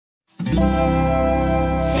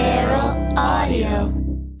Feral Audio.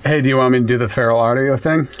 Hey, do you want me to do the Feral Audio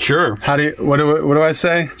thing? Sure. What do I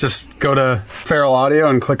say? Just go to Feral Audio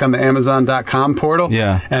and click on the Amazon.com portal.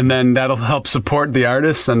 Yeah. And then that'll help support the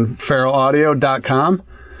artists on feralaudio.com.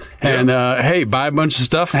 And, hey, buy a bunch of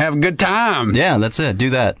stuff and have a good time. Yeah, that's it. Do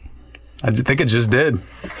that. I think it just did.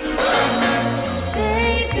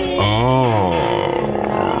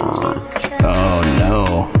 Oh,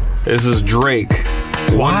 no. This is Drake.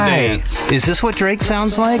 One Why? Dance. Is this what Drake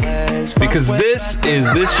sounds like? Because this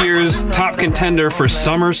is this year's top contender for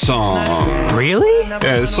summer song. Really?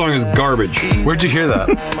 Yeah, this song is garbage. Where'd you hear that?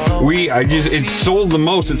 It's sold the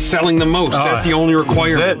most. It's selling the most. That's the only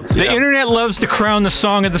requirement. That's it. The internet loves to crown the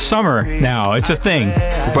song of the summer now. It's a thing.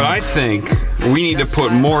 But I think we need to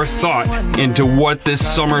put more thought into what this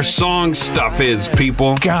summer song stuff is,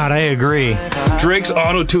 people. God, I agree. Drake's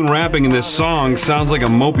auto-tune rapping in this song sounds like a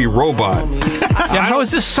mopey robot. Yeah, how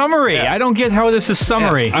is this summery? I don't get how this is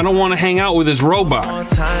summery. I don't want to hang out with this robot.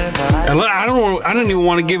 And I don't even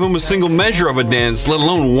want to give him a single measure of a dance, let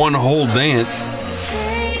alone one whole dance.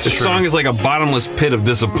 This song is like a bottomless pit of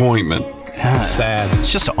disappointment. It's sad.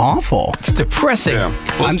 It's just awful. It's depressing. Yeah.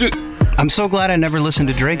 I'm so glad I never listened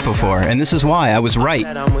to Drake before, and this is why. I was right.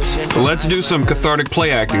 Let's do some cathartic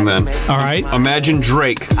play acting then. All right. Imagine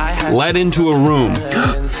Drake led into a room.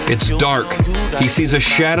 It's dark. He sees a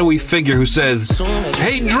shadowy figure who says,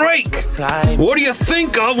 "Hey Drake, what do you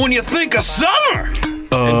think of when you think of summer?"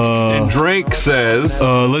 And Drake says,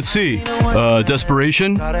 Let's see.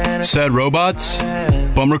 Desperation, sad robots,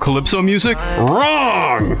 bummer calypso music.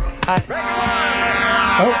 "Wrong."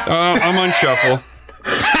 I'm on shuffle.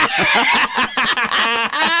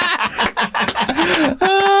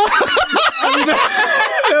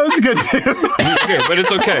 That was good, too. Okay, but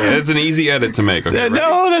it's okay. It's an easy edit to make. Okay,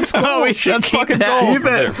 No, that's cool. Oh, we should That's keep fucking that. gold. Keep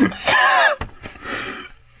it.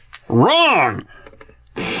 Wrong.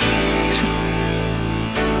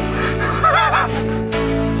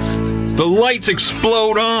 The lights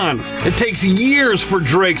explode on. It takes years for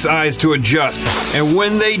Drake's eyes to adjust. And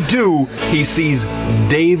when they do, he sees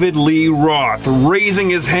David Lee Roth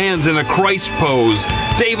raising his hands in a Christ pose.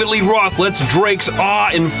 David Lee Roth lets Drake's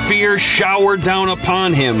awe and fear shower down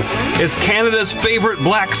upon him. As Canada's favorite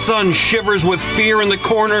black son shivers with fear in the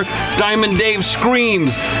corner, Diamond Dave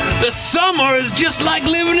screams, "The summer is just like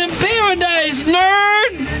living in paradise,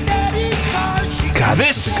 nerd!" God,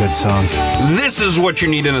 this is a good song. This is what you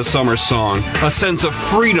need in a summer song. A sense of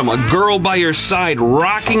freedom, a girl by your side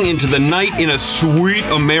rocking into the night in a sweet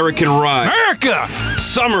American ride. America!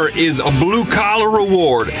 Summer is a blue-collar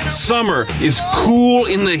reward. Summer is cool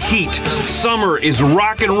in the heat. Summer is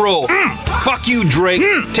rock and roll. Fuck you, Drake.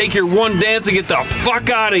 Take your one dance and get the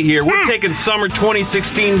fuck out of here. We're taking summer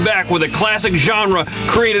 2016 back with a classic genre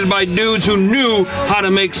created by dudes who knew how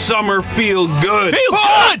to make summer feel good. Feel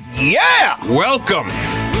good! Yeah! Welcome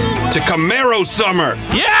to Camaro Summer.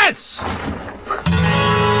 Yes!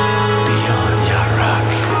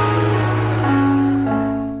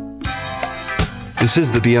 This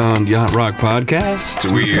is the Beyond Yacht Rock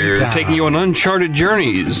podcast. We're taking you on uncharted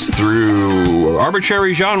journeys through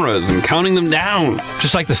arbitrary genres and counting them down.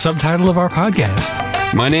 Just like the subtitle of our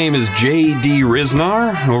podcast. My name is J.D.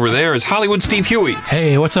 Riznar. Over there is Hollywood Steve Huey.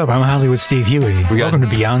 Hey, what's up? I'm Hollywood Steve Huey. Welcome to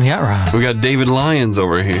Beyond Yacht Rock. We got David Lyons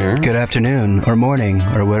over here. Good afternoon, or morning,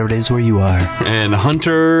 or whatever it is where you are. And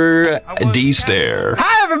Hunter D. Stair.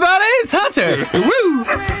 Hi, everybody. It's Hunter. Woo!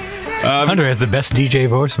 Hunter has the best DJ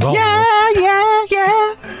voice of all of us.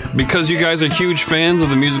 Because you guys are huge fans of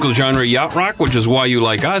the musical genre yacht rock, which is why you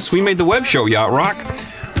like us, we made the web show Yacht Rock.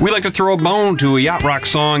 We like to throw a bone to a yacht rock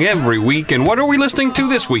song every week. And what are we listening to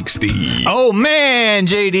this week, Steve? Oh, man,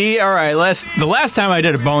 JD. All right, the last time I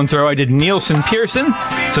did a bone throw, I did Nielsen Pearson.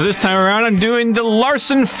 So this time around, I'm doing the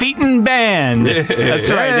Larson Featon Band. That's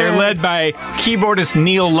right. They're led by keyboardist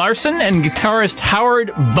Neil Larson and guitarist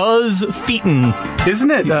Howard Buzz Featon. Isn't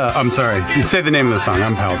it? I'm sorry. You say the name of the song.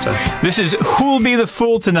 I apologize. This is Who'll Be the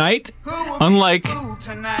Fool Tonight? Unlike...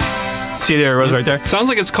 See there, it was right there. Sounds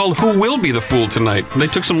like it's called Who Will Be the Fool Tonight. They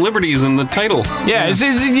took some liberties in the title. Yeah,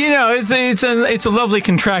 it's a lovely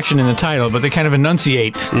contraction in the title, but they kind of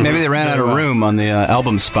enunciate. Maybe they ran out of room on the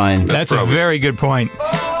album spine. That's a very good point.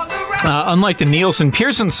 Unlike the Nielsen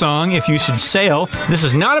Pearson song, If You Should Sail, this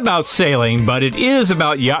is not about sailing, but it is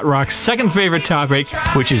about yacht rock's second favorite topic,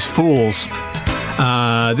 which is fools.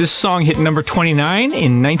 This song hit number 29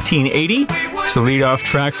 in 1980. It's the lead-off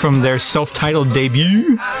track from their self-titled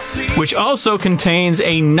debut, which also contains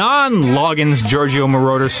a non-Loggins Giorgio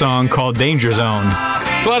Moroder song called Danger Zone.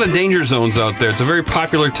 There's a lot of danger zones out there. It's a very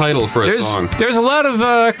popular title for a song. There's a lot of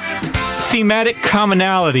thematic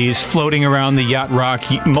commonalities floating around the yacht rock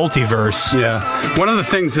multiverse. Yeah. One of the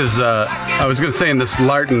things is, I was going to say in this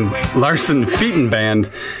Larson Featon band,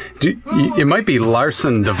 it might be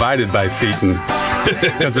Larson divided by Featon.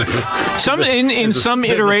 Because it's in some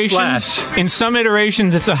iterations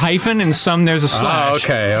it's a hyphen, in some there's a slash. Oh,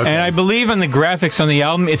 okay. And I believe on the graphics on the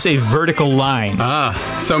album it's a vertical line.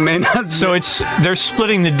 So may not. So they're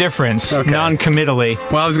splitting the difference non-committally.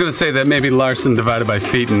 Well, I was going to say that maybe Larson divided by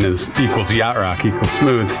Featon equals yacht rock equals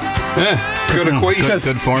smooth. Yeah, good equation.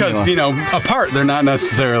 Good formula. Because apart they're not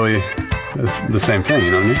necessarily the same thing.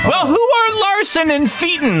 You know what I mean? Well, who are Larson and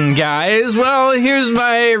Featon, guys? Well, here's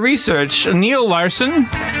my research. Neil Larson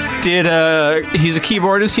he's a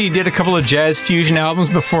keyboardist. He did a couple of jazz fusion albums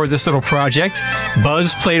before this little project.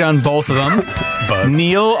 Buzz played on both of them.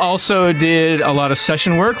 Neil also did a lot of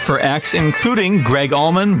session work for acts including Greg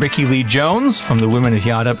Allman, Ricky Lee Jones from the Women of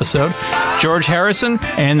Yacht episode, George Harrison,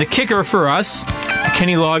 and the kicker for us,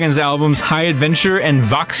 Kenny Loggins' albums High Adventure and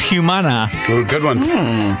Vox Humana. Ooh, good ones.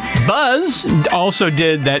 Buzz also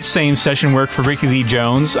did that same session work for Ricky Lee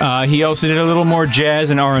Jones. He also did a little more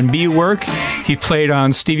jazz and R&B work. He played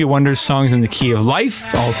on Stevie Wonder's Songs in the Key of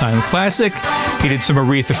Life, all-time classic. He did some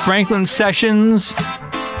Aretha Franklin sessions.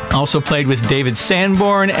 Also played with David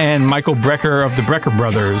Sanborn and Michael Brecker of the Brecker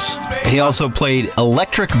Brothers. He also played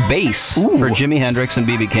electric bass for Jimi Hendrix and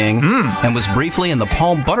B.B. King, and was briefly in the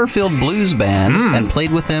Paul Butterfield Blues Band, and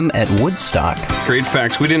played with him at Woodstock. Great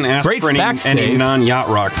facts. We didn't ask for any non-yacht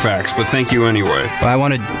rock facts, but thank you anyway. Well, I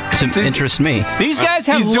wanted to interest me. These guys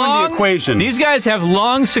have These guys have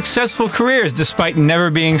long, successful careers despite never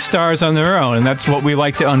being stars on their own, and that's what we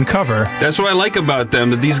like to uncover. That's what I like about them,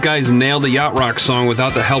 that these guys nailed the yacht rock song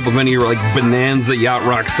without the help of any bonanza yacht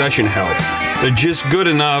rock session help. They're just good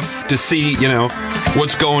enough to see,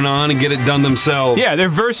 what's going on and get it done themselves. Yeah, they're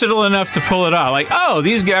versatile enough to pull it off. Like, oh,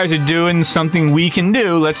 these guys are doing something we can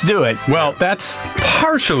do. Let's do it. Well, that's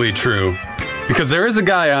partially true. Because there is a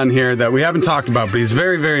guy on here that we haven't talked about, but he's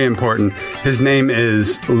very, very important. His name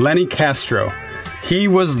is Lenny Castro. He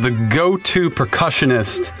was the go-to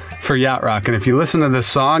percussionist for yacht rock, and if you listen to this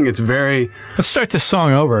song, it's very... Let's start this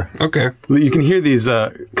song over. Okay. You can hear these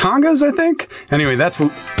congas, I think. Anyway, that's...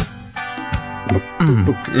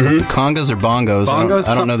 Congas or bongos? Bongos?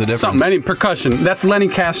 I don't know the difference. Any percussion. That's Lenny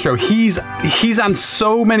Castro. He's on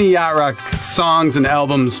so many yacht rock songs and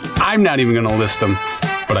albums. I'm not even going to list them,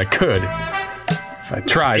 but I could. I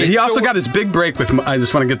tried. He also got his big break with, I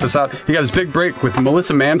just want to get this out, he got his big break with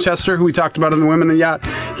Melissa Manchester, who we talked about in the Women of the Yacht.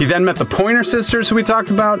 He then met the Pointer Sisters, who we talked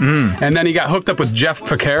about, and then he got hooked up with Jeff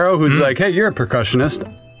Picaro, who's like, hey, you're a percussionist.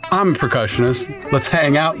 I'm a percussionist. Let's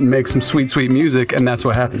hang out and make some sweet, sweet music, and that's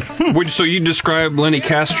what happened. So you describe Lenny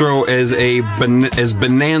Castro as as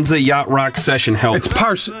bonanza yacht rock session help? It's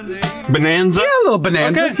bonanza? Yeah, a little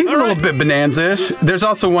bonanza. Okay, He's a little bit bonanza-ish. There's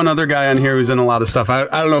also one other guy on here who's in a lot of stuff. I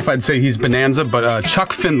don't know if I'd say he's bonanza, but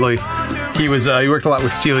Chuck Findlay. He worked a lot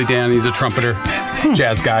with Steely Dan. He's a trumpeter,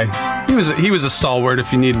 jazz guy. He was a stalwart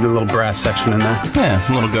if you needed a little brass section in there.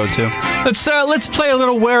 Yeah, a little go-to. Let's play a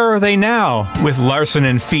little Where Are They Now with Larson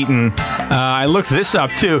and Featon. I looked this up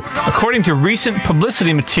too. According to recent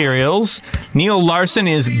publicity materials, Neil Larson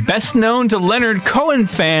is best known to Leonard Cohen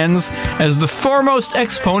fans as the foremost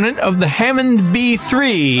exponent of the Hammond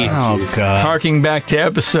B3. Oh, God. Harking back to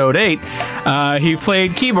episode 8, he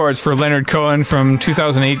played keyboards for Leonard Cohen from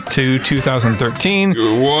 2008 to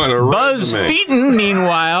 2013. What a Buzz resume. Featon,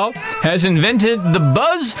 meanwhile, has invented the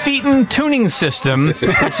Buzz Featon tuning system,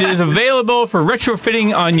 which is available for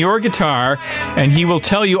retrofitting on your guitar, and he will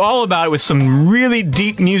tell you all about it with some really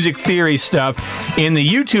deep music theory stuff in the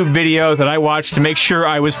YouTube video that I watched to make sure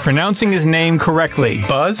I was pronouncing his name correctly.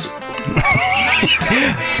 Buzz?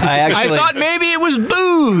 I thought maybe it was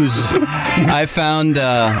Booze. I found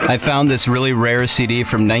this really rare CD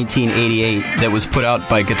from 1988 that was put out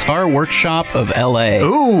by Guitar Workshop of L.A.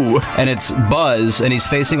 Ooh. And it's Buzz, and he's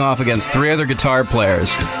facing off against 3 other guitar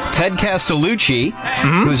players. Ted Castellucci,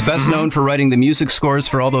 who's best known for writing the music scores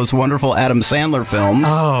for all those wonderful Adam Sandler films.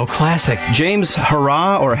 Oh, classic. James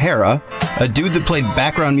Hara, a dude that played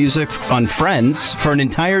background music on Friends for an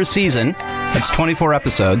entire season. That's 24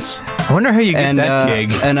 episodes. I wonder how you get that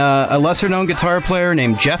gig. And a lesser-known guitar player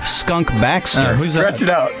named Jeff Skunk Baxter. Stretch it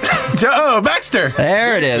out. Oh, Baxter.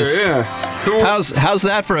 There it is. Yeah. How's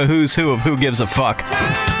that for a who's who of who gives a fuck?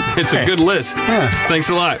 It's a good list. Yeah. Thanks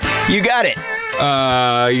a lot. You got it.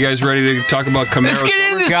 You guys ready to talk about Camaro Let's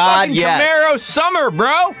get into this God, fucking yes. Camaro Summer,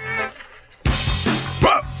 bro.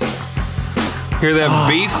 Hear that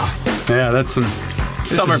beef? Yeah, that's some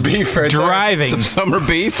summer beef right Driving. Some summer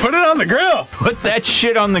beef. there. Put it on the grill. Put that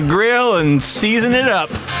shit on the grill and season it up.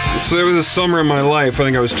 So there was a summer in my life, I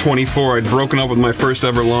think I was 24, I'd broken up with my first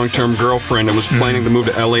ever long-term girlfriend and was planning to move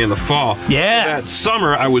to LA in the fall. Yeah. That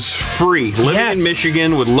summer, I was free, living Yes. in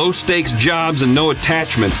Michigan with low-stakes jobs and no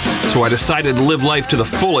attachments. So I decided to live life to the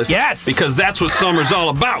fullest. Yes. Because that's what summer's all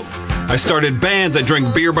about. I started bands, I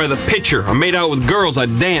drank beer by the pitcher, I made out with girls, I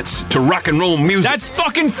danced to rock and roll music. That's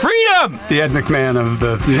fucking freedom! The Ed McMahon of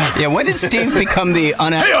the... Yeah, when did Steve become the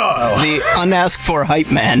unasked for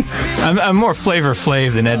hype man? I'm more Flavor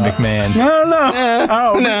Flav than Ed McMahon.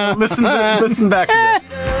 No. Listen back to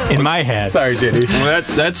this. In my head. Sorry, Diddy. Well,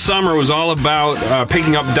 that summer was all about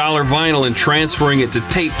picking up dollar vinyl and transferring it to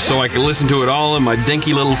tape so I could listen to it all in my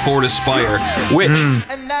dinky little Ford Aspire. Which,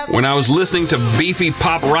 when I was listening to beefy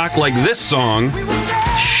pop rock like this song,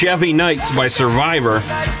 Chevy Nights by Survivor,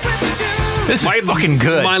 This is fucking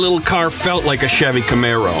good. my little car felt like a Chevy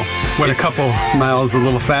Camaro. Went a couple miles a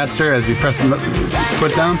little faster as you press the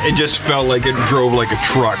foot down. It just felt like it drove like a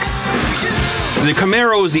truck. The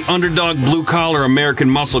Camaro is the underdog blue-collar American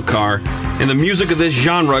muscle car, and the music of this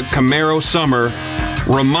genre, Camaro Summer,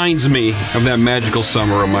 reminds me of that magical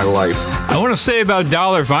summer of my life. I want to say about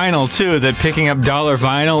Dollar Vinyl, too, that picking up Dollar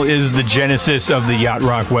Vinyl is the genesis of the Yacht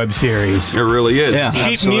Rock web series. It really is. Yeah. It's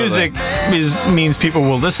Cheap Absolutely. music means people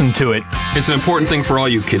will listen to it. It's an important thing for all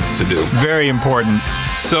you kids to do. Very important.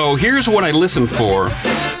 So here's what I listen for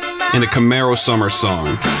in a Camaro Summer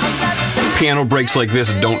song. Piano breaks like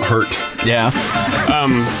this don't hurt. Yeah.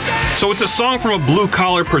 So it's a song from a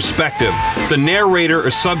blue-collar perspective. The narrator or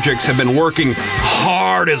subjects have been working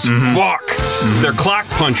hard as fuck. They're clock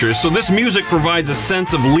punchers. So this music provides a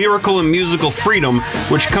sense of lyrical and musical freedom,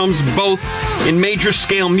 which comes both in major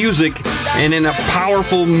scale music and in a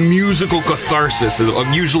powerful musical catharsis,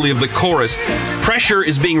 usually of the chorus. Pressure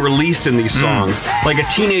is being released in these songs, like a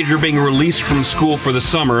teenager being released from school for the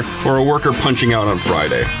summer or a worker punching out on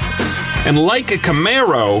Friday. And like a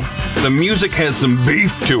Camaro, the music has some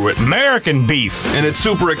beef to it. American beef. And it's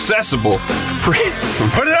super accessible. Put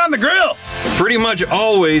it on the grill. Pretty much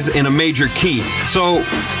always in a major key. So,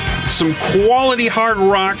 some quality hard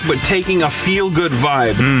rock, but taking a feel-good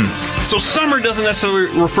vibe. So summer doesn't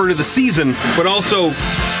necessarily refer to the season, but also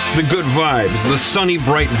the good vibes, the sunny,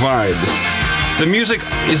 bright vibes. The music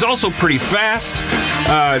is also pretty fast.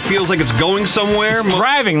 It feels like it's going somewhere. It's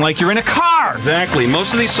driving like you're in a car. Exactly.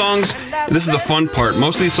 Most of these songs, this is the fun part,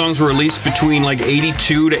 most of these songs were released between like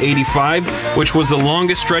 82 to 85, which was the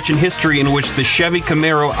longest stretch in history in which the Chevy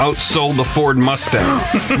Camaro outsold the Ford Mustang.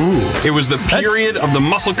 It was the period of the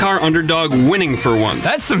muscle car underdog winning for once.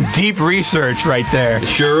 That's some deep research right there. It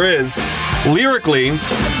sure is. Lyrically,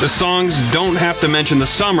 the songs don't have to mention the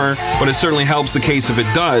summer, but it certainly helps the case if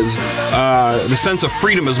it does. The sense of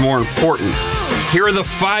freedom is more important. Here are the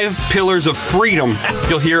 5 pillars of freedom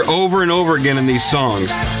you'll hear over and over again in these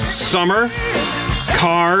songs. Summer,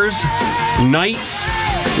 cars, nights,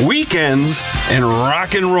 weekends, and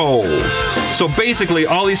rock and roll. So basically,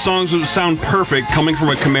 all these songs would sound perfect coming from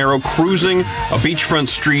a Camaro cruising a beachfront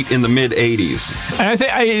street in the mid-'80s. And I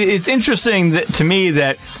think it's interesting to me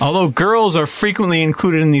that although girls are frequently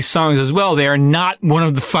included in these songs as well, they are not one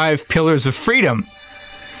of the 5 pillars of freedom.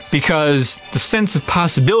 Because the sense of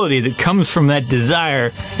possibility that comes from that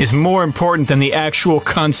desire is more important than the actual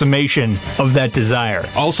consummation of that desire.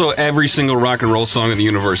 Also, every single rock and roll song in the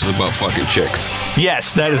universe is about fucking chicks.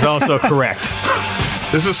 Yes, that is also correct.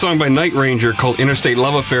 This is a song by Night Ranger called Interstate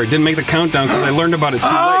Love Affair. It didn't make the countdown because I learned about it too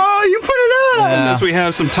late. Oh, you put it up. Since we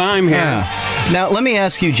have some time here. Yeah. Now, let me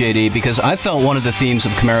ask you, JD, because I felt one of the themes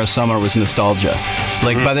of Camaro Summer was nostalgia.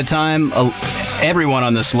 Like, by the time everyone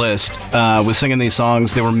on this list was singing these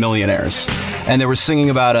songs, they were millionaires. And they were singing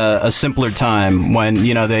about a simpler time when,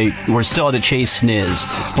 you know, they were still had to chase sniz,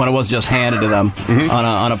 when it wasn't just handed to them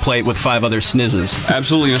on a plate with 5 other snizzes.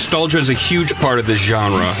 Absolutely. Nostalgia is a huge part of this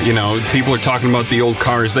genre. You know, people are talking about the old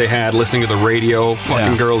cars they had, listening to the radio,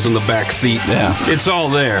 fucking girls in the back seat. Yeah. It's all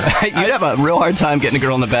there. You'd have a real hard time getting a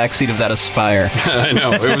girl in the back seat of that Aspire. I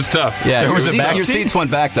know. It was tough. Yeah, There was a back your seat? seats went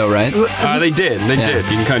back, though, right? They did. They did.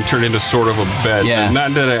 You can kind of turn it into sort of a bed. Yeah.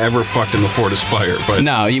 Not that I ever fucked in the Ford Aspire, but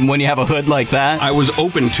No, even when you have a hood like that. I was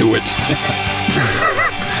open to it.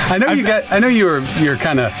 I know you're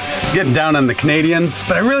kind of getting down on the Canadians,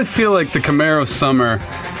 but I really feel like the Camaro Summer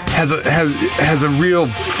has a real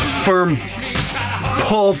firm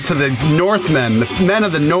pull to the Northmen, the men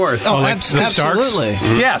of the North. Oh, like the Starks? absolutely.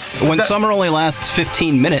 Yes. When summer only lasts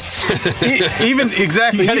 15 minutes. Even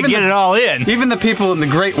exactly. You got to even get it all in. Even the people in the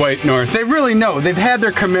Great White North, they really know. They've had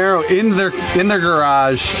their Camaro in their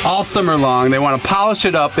garage all summer long. They want to polish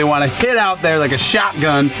it up. They want to hit out there like a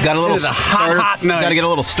shotgun. Got a little It is hot night. Got to get a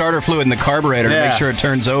little starter fluid in the carburetor to make sure it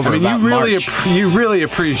turns over. I mean, about March. you really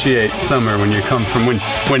appreciate summer when you come from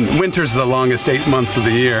when winter's the longest 8 months of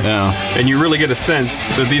the year. Yeah. And you really get a sense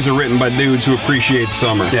that these are written by dudes who appreciate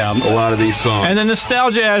summer. Yeah. A lot of these songs. And the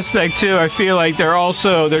nostalgia aspect too. I feel like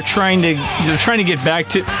they're trying to get back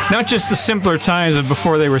to not just the simpler times of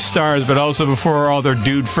before they were stars, but also before all their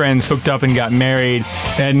dude friends hooked up and got married.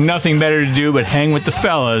 They had nothing better to do but hang with the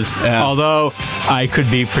fellas. Yeah. Although I could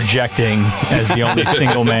be projecting as the only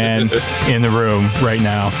single man in the room right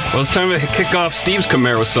now. Well, it's time to kick off Steve's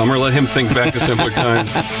Camaro Summer. Let him think back to simpler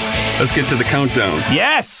times. Let's get to the countdown.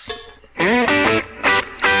 Yes. 10.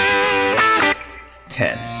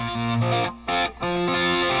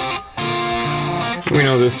 We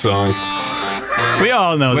know this song. We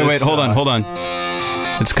all know this. Wait, hold on.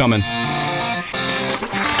 It's coming.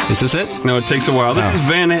 Is this it? No, it takes a while. This is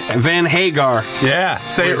Van Hagar. Yeah,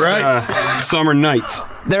 say it right. Summer Nights.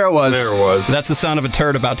 There it was. There it was. That's the sound of a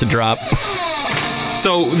turd about to drop.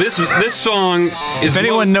 So this song is. If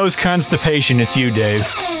anyone knows constipation, it's you, Dave.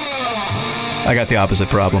 I got the opposite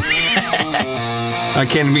problem. I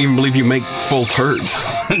can't even believe you make full turds.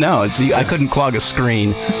 No, I couldn't clog a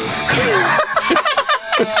screen.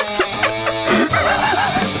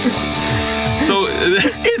 So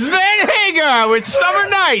It's Van Hagar with Summer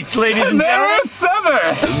Nights, ladies and gentlemen. Summer.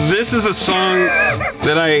 this is a song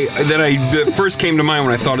that first came to mind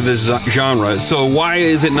when I thought of this genre. So why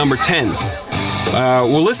is it number 10?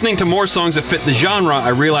 Well, listening to more songs that fit the genre, I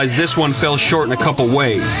realized this one fell short in a couple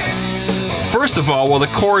ways. First of all, while the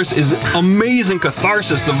chorus is amazing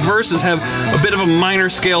catharsis, the verses have a bit of a minor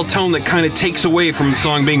scale tone that kind of takes away from the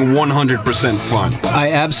song being 100% fun.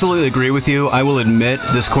 I absolutely agree with you. I will admit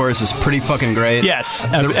this chorus is pretty fucking great. Yes,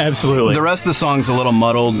 absolutely. The rest of the song's a little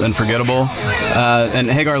muddled and forgettable.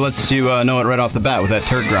 And Hagar lets you know it right off the bat with that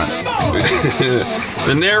turd grunt.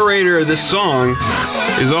 The narrator of this song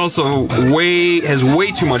is also has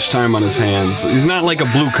way too much time on his hands. He's not like a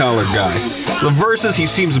blue-collar guy. The verses, he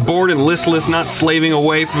seems bored and listless, not slaving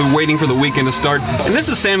away waiting for the weekend to start. And this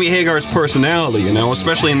is Sammy Hagar's personality,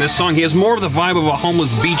 especially in this song. He has more of the vibe of a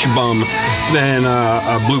homeless beach bum than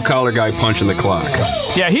a blue-collar guy punching the clock.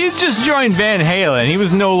 Yeah, he just joined Van Halen. He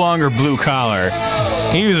was no longer blue collar.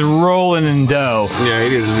 He was rolling in dough. Yeah,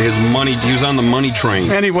 his money. He was on the money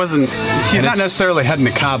train. And he's not necessarily heading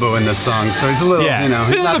to Cabo in this song, so he's a little,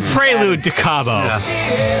 This is the prelude to Cabo.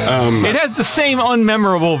 Yeah. It has the same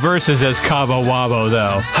unmemorable verses as Cabo Wabo,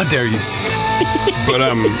 though. How dare you? But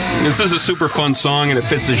this is a super fun song, and it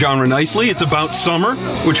fits the genre nicely. It's about summer,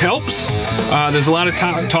 which helps. There's a lot of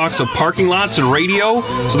talks of parking lots and radio,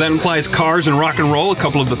 so that implies cars and rock and roll, a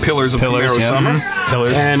couple of the pillars of Camaro Summer.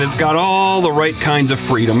 Pillars. And it's got all the right kinds of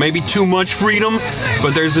freedom. Maybe too much freedom,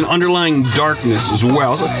 but there's an underlying darkness as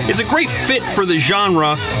well. So it's a great fit for the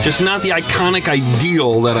genre, just not the iconic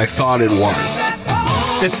ideal that I thought it was.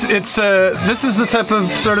 This is the type of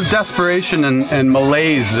sort of desperation and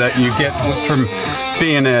malaise that you get from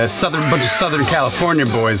being a bunch of Southern California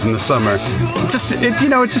boys in the summer. It's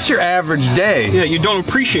just your average day. Yeah, you don't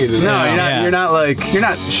appreciate it. No, you're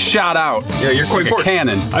not shot out. Yeah, you're quite like bored. a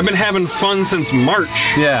cannon. I've been having fun since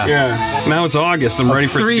March. Yeah. Now it's August. I'm ready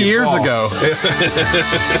for 3 years fall. ago.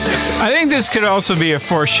 I think this could also be a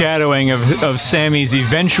foreshadowing of Sammy's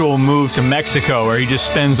eventual move to Mexico, where he just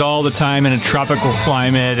spends all the time in a tropical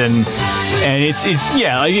climate, and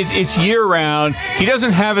it's year round. He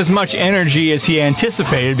doesn't have as much energy as he anticipated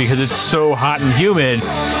because it's so hot and humid.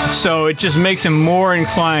 So it just makes him more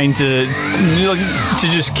inclined to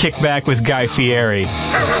just kick back with Guy Fieri.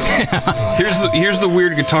 Here's the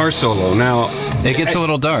weird guitar solo. Now It gets a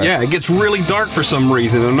little dark. Yeah, it gets really dark for some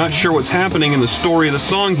reason. I'm not sure what's happening in the story of the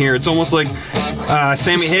song here. It's almost like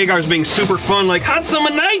Sammy Hagar's being super fun, like hot summer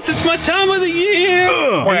nights, it's my time of the year.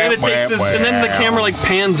 And then the camera like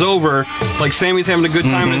pans over, like Sammy's having a good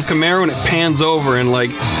time in his Camaro, and it pans over, and like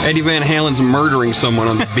Eddie Van Halen's murdering someone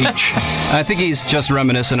on the beach. I think he's just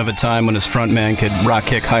reminiscent of a time when his front man could rock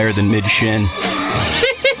kick higher than mid shin.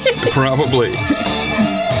 Probably.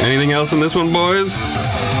 Anything else in this one, boys?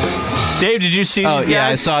 Dave, did you see these guys? Yeah,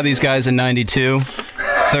 I saw these guys in '92.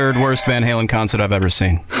 Third worst Van Halen concert I've ever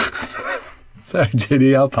seen. Sorry,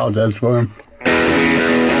 JD, I'll apologize for him.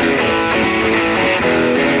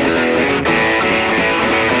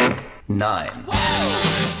 Nine.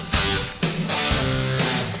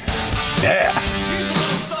 Yeah.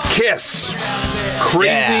 Kiss.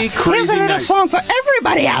 Crazy, crazy night. song for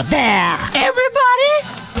everybody out there. Everybody?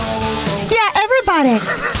 Yeah, everybody.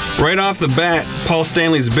 Right off the bat, Paul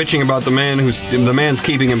Stanley's bitching about the man's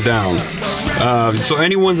keeping him down. So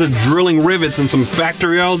anyone that's drilling rivets in some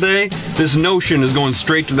factory all day, this notion is going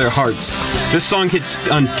straight to their hearts. This song hits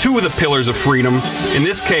on two of the pillars of freedom. In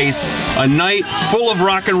this case, a night full of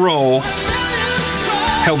rock and roll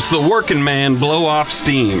helps the working man blow off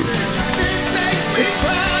steam.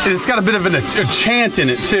 It's got a bit of a chant in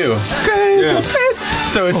it too. Yeah.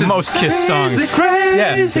 So it's Most Kiss songs.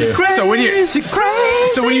 yeah. So when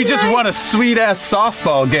you just won a sweet ass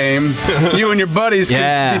softball game, you and your buddies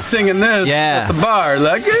could be singing this at the bar,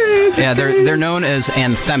 like Yeah, they're known as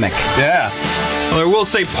anthemic. yeah. Well, I will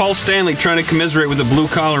say Paul Stanley trying to commiserate with the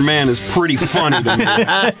blue-collar man is pretty funny to me.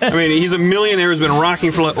 I mean, he's a millionaire who's been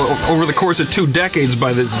rocking for over the course of 2 decades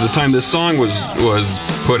by the time this song was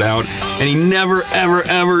put out, and he never, ever,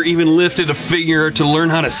 ever even lifted a finger to learn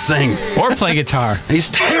how to sing. Or play guitar. He's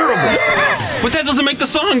terrible. But that doesn't make the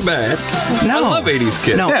song bad. No. I love 80s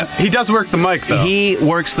Kids. No. Yeah, he does work the mic though. He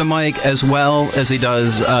works the mic as well as he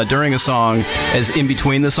does during a song as in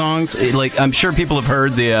between the songs. Like, I'm sure people have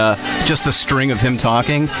heard just the string of him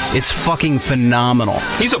talking. It's fucking phenomenal.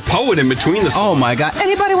 He's a poet in between the songs. Oh my god.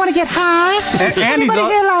 Anybody want to get high? And he's Anybody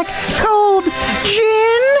here like cold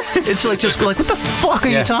gin? It's like just like, what the fuck are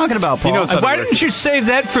you talking about, Paul? He knows how to Why work. didn't you save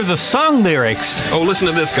that for the song lyrics? Oh, listen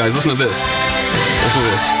to this, guys. Listen to this. Listen to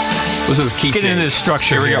this. Listen to this keychain. Get into this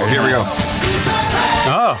structure. Here we go. Here we go.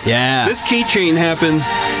 Oh. Yeah. This keychain happens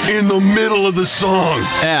in the middle of the song.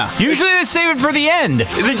 Yeah. Usually they save it for the end.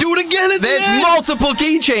 And they do it again at the There's end. multiple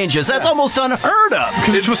key changes. That's almost unheard of.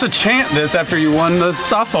 Because you're supposed to chant this after you won the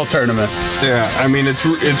softball tournament. Yeah, I mean,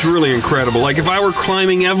 it's really incredible. Like, if I were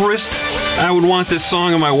climbing Everest, I would want this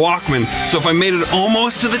song on my Walkman. So if I made it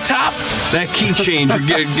almost to the top, that key change would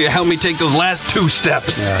help me take those last 2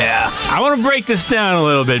 steps. Yeah. I want to break this down a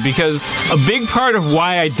little bit because a big part of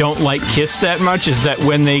why I don't like Kiss that much is that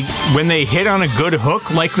when they hit on a good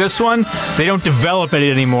hook like this one, they don't develop it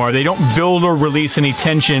anymore. They don't build or release any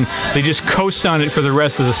tension. They just coast on it for the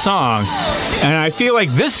rest of the song. And I feel like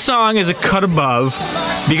this song is a cut above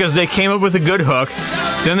because they came up with a good hook.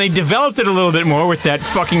 Then they developed it a little bit more with that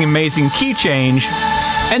fucking amazing key change.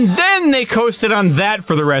 And then they coasted on that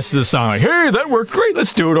for the rest of the song. Like, hey, that worked great.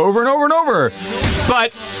 Let's do it over and over and over.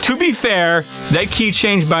 But to be fair, that key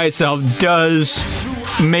change by itself does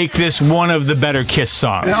make this one of the better Kiss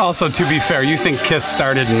songs. And also, to be fair, you think Kiss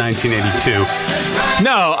started in 1982.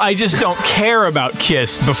 No, I just don't care about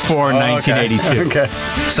Kiss before 1982. Okay.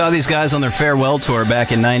 Saw these guys on their farewell tour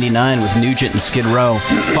back in '99 with Nugent and Skid Row.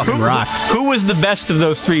 Fucking rocked. Who was the best of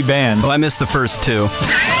those 3 bands? Well, I missed the first 2.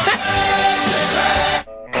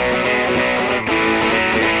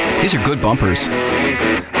 These are good bumpers.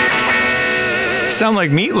 Sound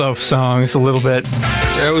like Meatloaf songs a little bit.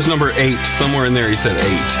 That was number 8. Somewhere in there he said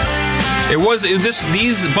 8.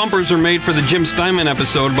 These bumpers are made for the Jim Steinman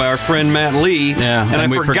episode by our friend Matt Lee. Yeah,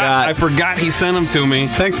 and we forgot. I forgot he sent them to me.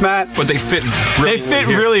 Thanks, Matt. But they fit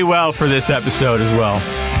Really well for this episode as well.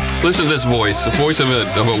 Listen to this voice. The voice of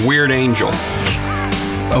a weird angel.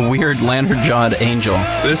 A weird lantern-jawed angel.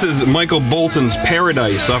 This is Michael Bolton's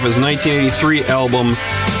Paradise off his 1983 album,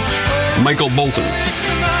 Michael Bolton.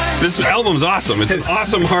 This album's awesome. It's an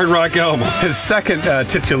awesome hard rock album. His second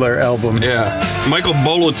titular album. Yeah. Michael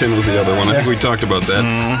Bulletin was the other one. I think we talked about that.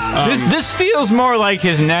 This feels more like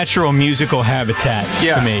his natural musical habitat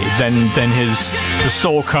to me than the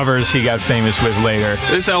soul covers he got famous with later.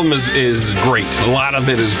 This album is great. A lot of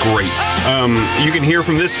it is great. You can hear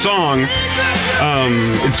from this song,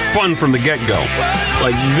 it's fun from the get-go.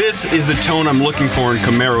 Like, this is the tone I'm looking for in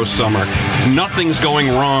Camaro Summer. Nothing's going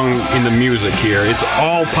wrong in the music here. It's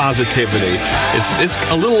all positivity. It's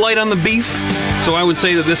a little light on the beef, so I would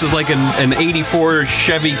say that this is like an 84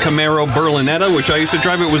 Chevy Camaro Berlinetta, which I used to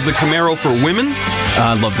drive. It was the Camaro for women.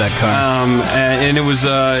 I love that car. And it was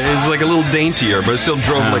like a little daintier, but it still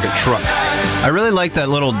drove like a truck. I really like that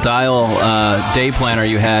little dial day planner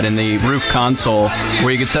you had in the roof console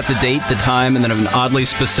where you could set the date, the time, and then an oddly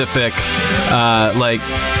specific like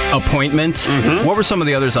appointment. Mm-hmm. What were some of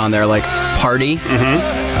the others on there? Like party?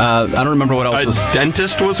 Mm-hmm. I don't remember what else was.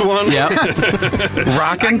 Dentist was one? Yeah.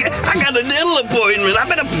 Rockin'? I got a dental appointment. I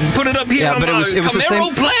better put it up here on my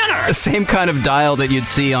Camaro planner. The same kind of dial that you'd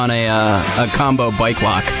see on a combo bike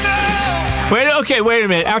lock. Wait a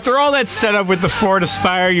minute. After all that setup with the Ford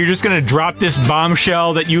Aspire, you're just going to drop this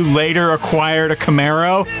bombshell that you later acquired a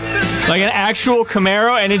Camaro? Like an actual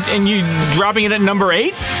Camaro, and you dropping it at number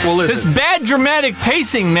 8? Well, listen. This bad dramatic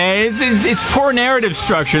pacing, man. It's poor narrative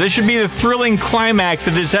structure. This should be the thrilling climax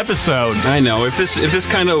of this episode. I know. If this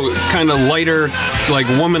kind of lighter, like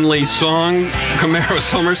womanly song, Camaro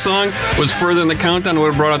Summer song, was further in the countdown, I would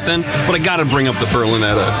have brought it then. But I got to bring up the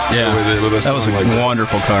Berlinetta. Yeah, with a that was a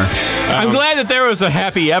wonderful car. I'm glad that there was a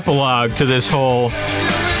happy epilogue to this whole,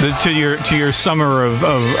 to your summer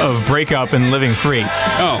of breakup and living free.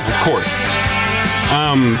 Oh, of course.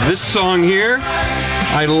 This song here,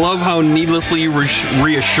 I love how needlessly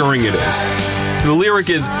reassuring it is. The lyric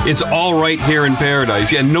is, "It's all right here in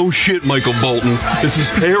paradise." Yeah, no shit, Michael Bolton. This is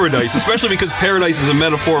paradise, especially because paradise is a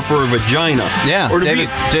metaphor for a vagina. Yeah, or David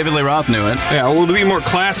Lee Roth knew it. Yeah, well, to be more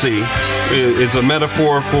classy, it's a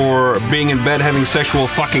metaphor for being in bed having sexual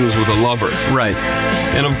fuckings with a lover. Right.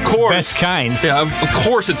 And of course... Best kind. Yeah, of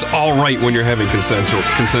course it's all right when you're having consensual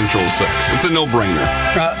sex. It's a no-brainer.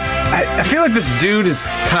 I feel like this dude is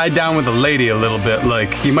tied down with a lady a little bit.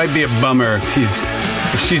 Like, he might be a bummer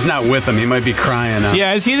if she's not with him. He might be crying out.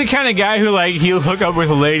 Yeah, is he the kind of guy who, like, he'll hook up with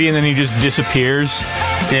a lady and then he just disappears?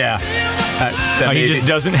 Yeah. He just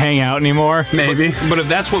doesn't hang out anymore? Maybe. But if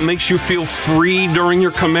that's what makes you feel free during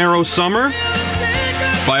your Camaro Summer,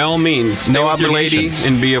 by all means, stay with your lady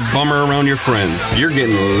and be a bummer around your friends. You're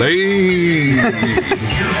getting laid.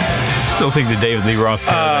 Still think the David Lee Roth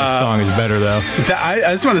Paradise song is better, though.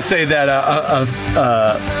 I just want to say that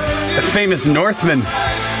a famous Northman,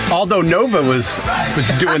 Aldo Nova, was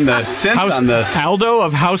doing the synth on this. Aldo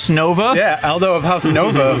of House Nova? Yeah, Aldo of House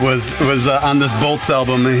Nova was on this Bolts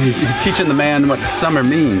album, and he's teaching the man what summer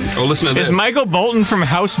means. Oh, listen to this. Is Michael Bolton from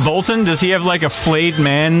House Bolton? Does he have like a flayed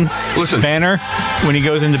man banner when he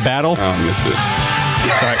goes into battle? Oh, I missed it.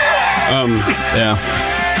 Sorry. Yeah.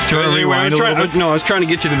 Do you want to rewind a little bit? No, I was trying to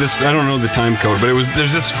get you to this. I don't know the time code, but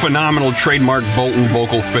there's this phenomenal trademark Bolton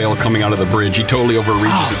vocal fail coming out of the bridge. He totally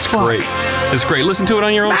overreaches. It's great. It's great. Listen to it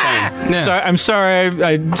on your own time. Yeah. Sorry, I'm sorry.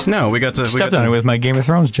 We got to stepped on it with my Game of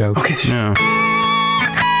Thrones joke. Okay. Yeah.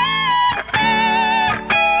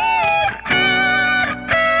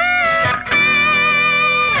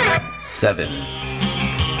 Seven.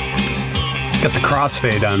 Got the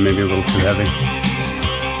crossfade on, maybe a little too heavy.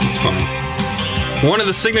 It's fine. One of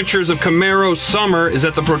the signatures of Camaro Summer is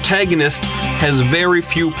that the protagonist has very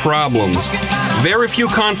few problems. Very few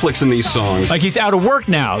conflicts in these songs. Like he's out of work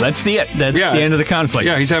now. That's the end of the conflict.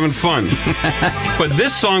 Yeah, he's having fun. But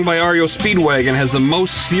this song by REO Speedwagon has the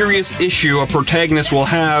most serious issue a protagonist will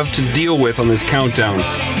have to deal with on this countdown.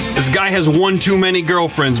 This guy has one too many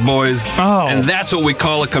girlfriends, boys. Oh. And that's what we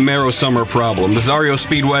call a Camaro Summer problem. This REO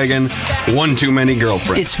Speedwagon, one too many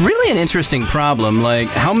girlfriends. It's really an interesting problem. Like,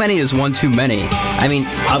 how many is one too many? I mean,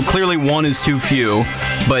 clearly one is too few,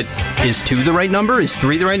 but is 2 the right number? Is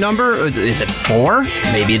 3 the right number? Is it 4?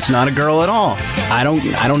 Maybe it's not a girl at all. I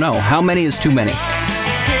don't know. How many is too many?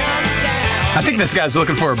 I think this guy's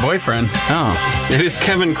looking for a boyfriend. Oh. It is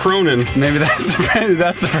Kevin Cronin. Maybe that's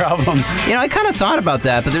the problem. You know, I kind of thought about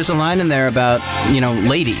that, but there's a line in there about,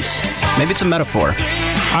 ladies. Maybe it's a metaphor.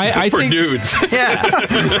 I For think dudes. Yeah.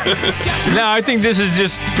 No, I think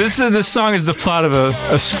this song is the plot of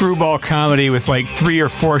a screwball comedy with like 3 or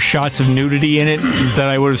 4 shots of nudity in it that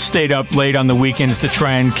I would have stayed up late on the weekends to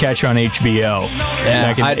try and catch on HBO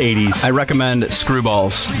back in the 80s. I recommend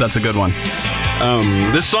Screwballs. That's a good one.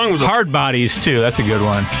 This song was Hard Bodies too. That's a good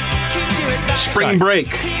one. Spring Break.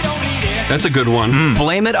 That's a good one.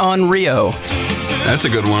 Blame It on Rio. That's a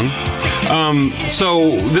good one.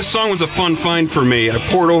 So this song was a fun find for me. I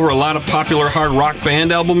poured over a lot of popular hard rock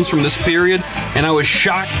band albums from this period, and I was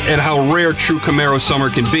shocked at how rare true Camaro Summer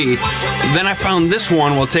can be. Then I found this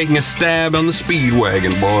one while taking a stab on the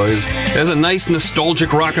Speedwagon, boys. It has a nice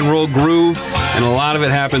nostalgic rock and roll groove, and a lot of it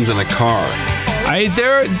happens in a car.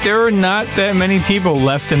 There are not that many people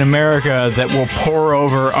left in America that will pour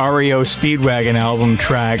over REO Speedwagon album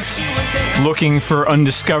tracks looking for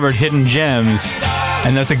undiscovered hidden gems,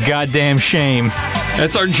 and that's a goddamn shame.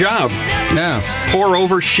 That's our job. Yeah. Pour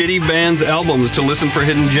over shitty bands' albums to listen for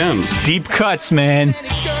hidden gems. Deep cuts, man.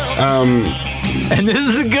 And this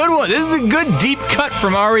is a good one. This is a good deep cut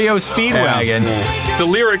from REO Speedwagon. Yeah. The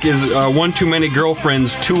lyric is, one too many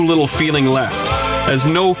girlfriends, too little feeling left. There's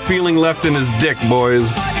no feeling left in his dick,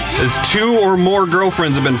 boys. His 2 or more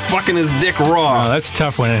girlfriends have been fucking his dick raw. Oh, that's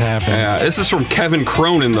tough when it happens. Yeah, this is from Kevin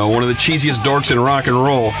Cronin, though, one of the cheesiest dorks in rock and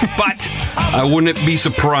roll. But I wouldn't be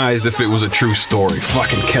surprised if it was a true story.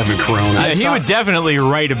 Fucking Kevin Cronin. Yeah, he would definitely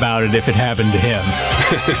write about it if it happened to him.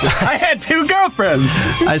 I had 2 girlfriends.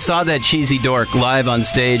 I saw that cheesy dork live on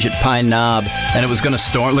stage at Pine Knob, and it was going to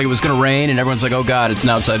storm, like it was going to rain, and everyone's like, oh God, it's an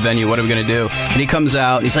outside venue. What are we going to do? And he comes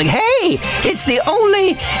out, and he's like, hey, it's the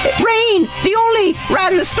only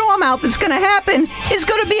ride in the storm out that's going to happen is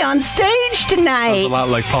going to be on stage tonight. It's a lot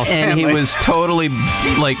like Paul Stanley. And he was totally,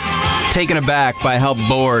 like, taken aback by how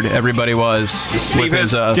bored everybody was with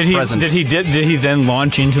his presence. Did he then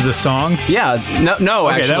launch into the song? Yeah, no,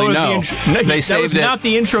 Okay, actually, no. That was not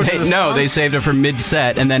the intro to the song? No, they saved it for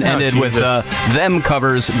mid-set and then ended with them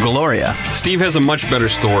covers Gloria. Steve has a much better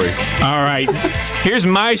story. All right. Here's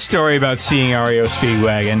my story about seeing REO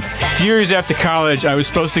Speedwagon. A few years after college, I was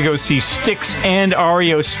supposed to go see Styx and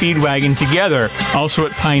REO Speedwagon together, also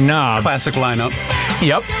at Pine Knob. Classic lineup.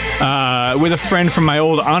 Yep. With a friend from my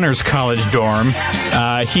old honors college dorm.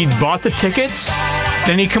 He'd bought the tickets,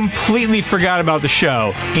 then he completely forgot about the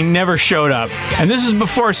show. He never showed up. And this is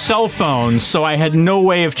before cell phones, so I had no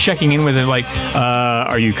way of checking in with him, like,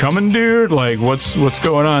 are you coming, dude? Like, what's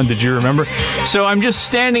going on? Did you remember? So I'm just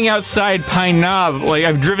standing outside Pine Knob, like,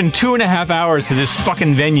 I've driven 2.5 hours to this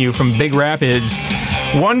fucking venue from Big Rapids,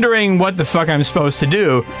 wondering what the fuck I'm supposed to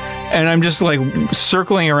do. And I'm just, like,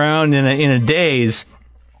 circling around in a daze.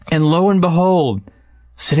 And lo and behold,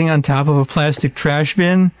 sitting on top of a plastic trash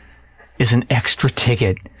bin is an extra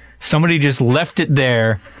ticket. Somebody just left it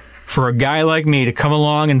there for a guy like me to come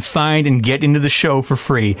along and find and get into the show for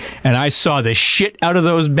free. And I saw the shit out of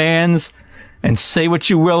those bands, and say what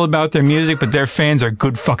you will about their music, but their fans are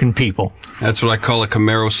good fucking people. That's what I call a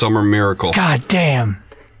Camaro Summer miracle. God damn.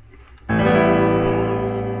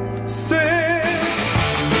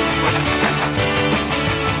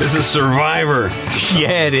 This is Survivor.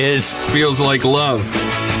 Yeah, it is. Feels like love.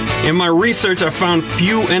 In my research, I found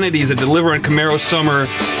few entities that deliver on Camaro Summer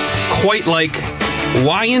quite like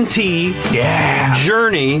Y&T, Yeah.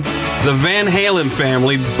 Journey, the Van Halen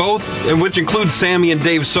family, both, which includes Sammy and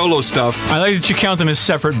Dave's solo stuff. I like that you count them as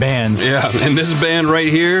separate bands. Yeah, and this band right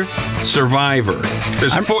here, Survivor.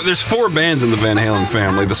 There's 4 bands in the Van Halen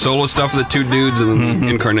family. The solo stuff of the 2 dudes and the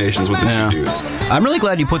incarnations with the 2 dudes. I'm really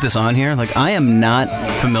glad you put this on here. Like, I am not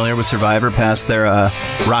familiar with Survivor past their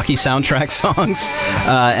Rocky soundtrack songs,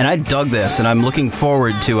 and I dug this, and I'm looking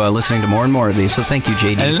forward to listening to more and more of these. So thank you,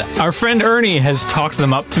 JD. And our friend Ernie has talked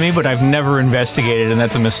them up to me, but I've never investigated, and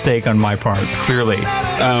that's a mistake on my part, clearly.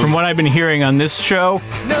 From what I've been hearing on this show,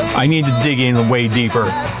 I need to dig in way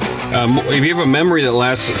deeper. If you have a memory that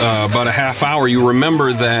lasts about a half hour, you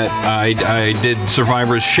remember that I did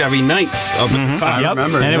Survivor's Chevy Nights up at the time. Yep.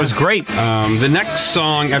 remember, and yeah. it was great. The next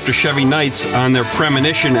song after Chevy Nights on their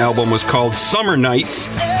Premonition album was called Summer Nights,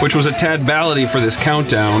 which was a tad ballady for this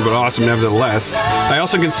countdown, but awesome nevertheless. I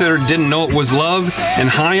also considered Didn't Know It Was Love and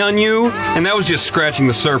High on You, and that was just scratching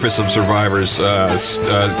the surface of Survivor's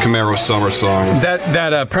Camaro Summer songs.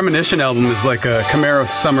 That Premonition album is like a Camaro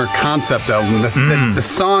Summer concept album. The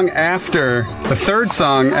song after, the third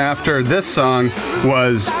song after this song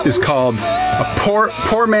is called A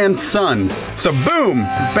Poor Man's Son. So boom,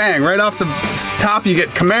 bang, right off the top you get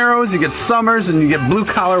Camaros, you get Summers, and you get Blue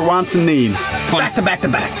Collar Wants and Needs. Back to back to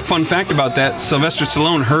back. Fun fact about that, Sylvester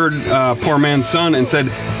Stallone heard Poor Man's Son and said,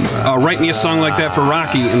 write me a song like that for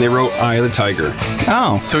Rocky, and they wrote Eye of the Tiger.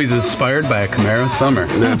 Oh, So he's inspired by a Camaro Summer.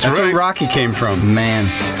 That's right. where Rocky came from.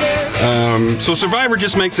 man. So Survivor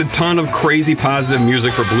just makes a ton of crazy positive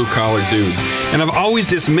music for blue-collar dudes. And I've always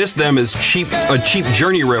dismissed them as a cheap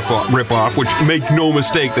Journey ripoff, which, make no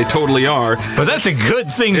mistake, they totally are. But that's a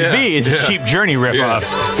good thing to be, is a cheap Journey ripoff.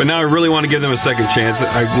 Yeah. But now I really want to give them a second chance.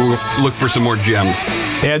 I will look for some more gems.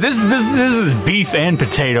 Yeah, this is beef and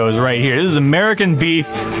potatoes right here. This is American beef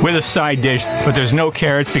with a side dish, but there's no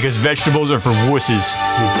carrots because vegetables are for wusses.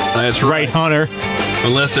 That's Right, Hunter?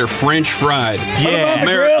 Unless they're French fried. Yeah.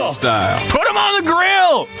 American style. Put them on the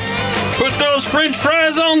grill! Put those French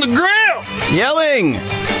fries on the grill! Yelling!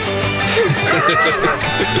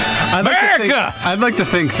 America! I'd like to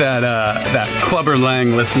think that Clubber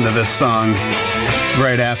Lang listened to this song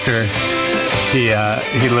right after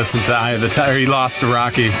he listened to Eye of the Tiger. He lost to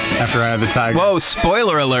Rocky after Eye of the Tiger. Whoa,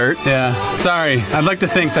 spoiler alert. Yeah, sorry. I'd like to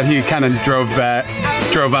think that he kind of drove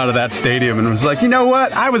out of that stadium and was like, you know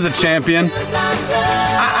what? I was a champion.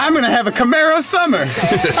 I'm I'm going to have a Camaro Summer.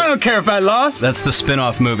 I don't care if I lost. That's the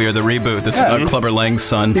spin-off movie or the reboot that's about Clubber Lang's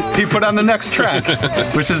son. He put on the next track,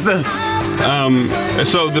 which is this.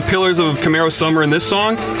 So the pillars of Camaro Summer in this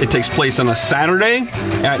song, it takes place on a Saturday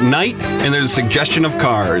at night, and there's a suggestion of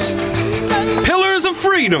cars. Pillars of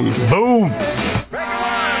Freedom. Boom.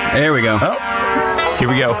 There we go. Here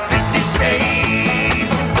we go.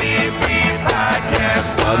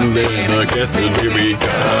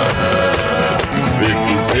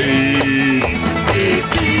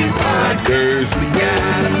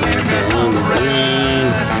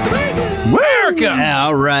 America! Yeah,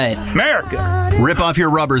 all right. America! Rip off your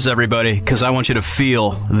rubbers, everybody, because I want you to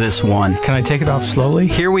feel this one. Can I take it off slowly?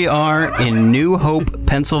 Here we are in New Hope,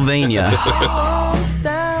 Pennsylvania,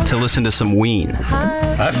 to listen to some Ween.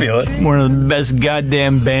 I feel it. One of the best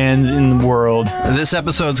goddamn bands in the world. This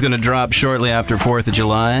episode's going to drop shortly after 4th of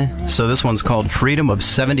July, so this one's called Freedom of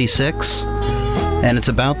 76, and it's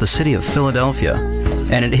about the city of Philadelphia.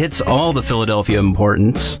 And it hits all the Philadelphia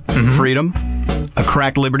importance. Freedom, a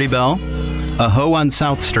cracked Liberty Bell, a hoe on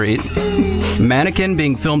South Street, mannequin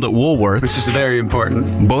being filmed at Woolworths, Which is very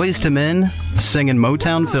important. Boys to Men singing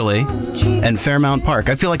Motown Philly, and Fairmount Park.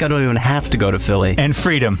 I feel like I don't even have to go to Philly And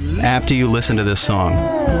freedom. after you listen to this song.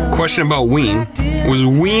 Question about Ween. Was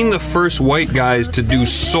Ween the first white guys to do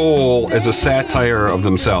soul as a satire of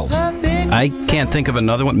themselves? I can't think of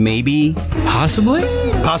another one. Maybe. Possibly?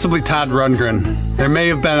 Possibly Todd Rundgren. There may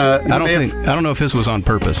have been a... I don't know if this was on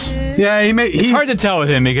purpose. Yeah, he may... It's hard to tell with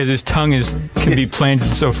him because his tongue can be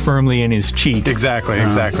planted so firmly in his cheek. Exactly.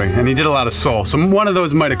 And he did a lot of soul. So one of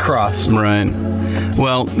those might have crossed. Right.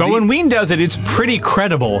 Well, But when Ween does it, it's pretty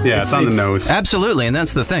credible. Yeah, it's on the nose. absolutely, and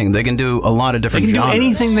that's the thing. They can do a lot of They different can do genres.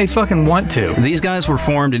 anything they fucking want to. These guys were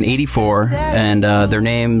formed in '84, and their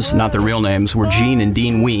names, not their real names, were Gene and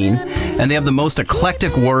Dean Ween, and they have the most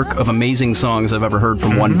eclectic work of amazing songs I've ever heard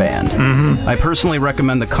from one band. I personally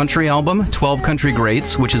recommend the country album, 12 Country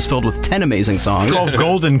Greats, which is filled with 10 amazing songs. 12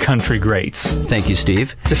 golden country greats. Thank you,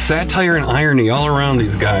 Steve. Just satire and irony all around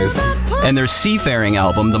these guys. And their seafaring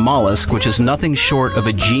album, The Mollusk, which is nothing short of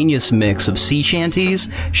a genius mix of sea shanties,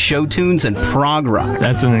 show tunes, and prog rock.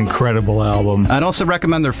 That's an incredible album. I'd also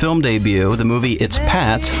recommend their film debut, the movie It's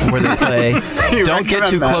Pat, where they play Don't Get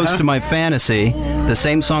Too recommend that, Close huh? to My Fantasy, the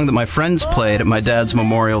same song that my friends played at my dad's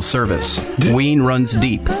memorial service. Ween runs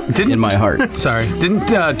deep in my heart. Sorry. Didn't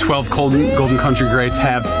 12 Golden Country Greats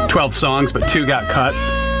have 12 songs, but 2 got cut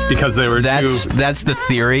because they were That's the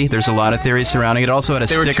theory. There's a lot of theories surrounding it. Also had a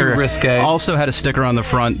They were too sticker. risque. Also had a sticker on the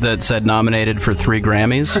front that said nominated for 3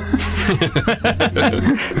 Grammys,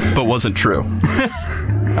 but wasn't true.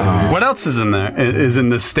 What else is in there? Is in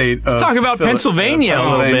the state of... talk about Pennsylvania a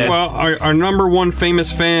little bit. Well, our number one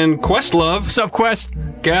famous fan, Questlove, What's up, Quest?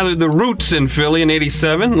 gathered the roots in Philly in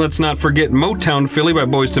 '87. Let's not forget Motown Philly by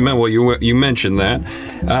Boys to Men. Well, you mentioned that.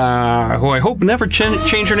 Who I hope never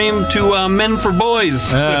change her name to Men for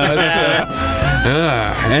Boys.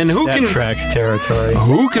 And who That can tracks territory.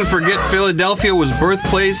 who can forget Philadelphia was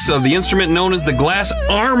birthplace of the instrument known as the glass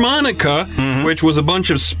harmonica, which was a bunch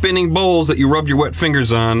of spinning bowls that you rub your wet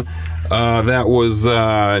fingers on. That was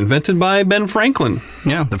invented by Ben Franklin.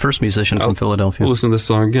 Yeah, the first musician from Philadelphia. We'll listen to this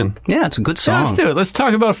song again. Yeah, it's a good Yeah, song. let's do it. Let's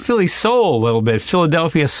talk about Philly soul a little bit.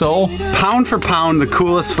 Philadelphia soul. Pound for pound, the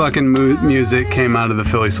coolest fucking music came out of the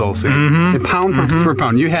Philly soul scene. And pound for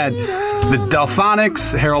pound. You had the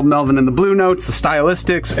Delphonics, Harold Melvin and the Blue Notes, the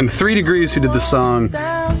Stylistics, and 3 Degrees, who did the song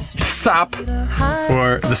Sop,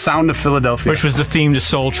 or The Sound of Philadelphia. Which was the theme to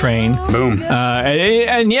Soul Train. Boom.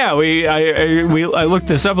 And yeah, I looked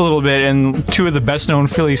this up a little bit, and 2 of the best-known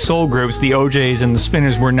Philly soul groups, the OJs and the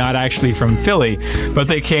Spinners, were not actually from Philly, but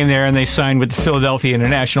they came there and they signed with the Philadelphia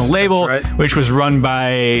International label, That's right. which was run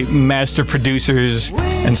by master producers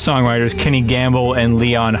and songwriters Kenny Gamble and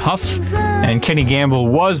Leon Huff. And Kenny Gamble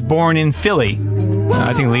was born in Philly.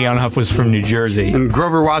 I think Leon Huff was from New Jersey. And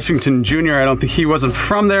Grover Washington Jr., I don't think he wasn't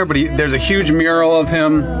from there, but there's a huge mural of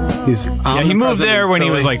him. He's Yeah, he moved there when he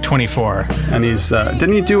was like 24. And he's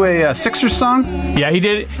didn't he do a Sixers song? Yeah, he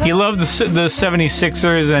did. He loved the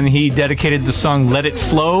 76ers, and he dedicated the song Let It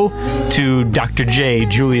Flow to Dr. J,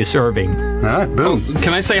 Julius Erving. All right, boom.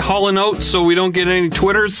 Can I say Hall & Oates so we don't get any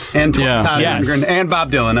Twitters? And Yeah. Todd Yes. Rundgren and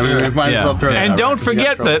Bob Dylan. I mean, we might as well throw that And out don't right.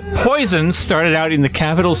 forget that Poison started out in the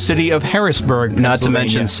capital city of Harrisburg, Not to Pennsylvania.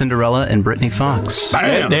 mention Cinderella and Britney Fox.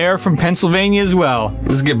 Bam. They're from Pennsylvania as well.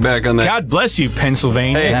 Let's get back on that. God bless you,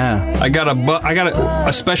 Pennsylvania. Hey, Yeah. I got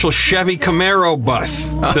a special Chevy Camaro bus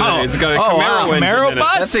today. It's got a Camaro wow. engine Camaro in it.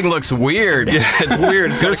 bus? That thing looks weird. Yeah, it's weird.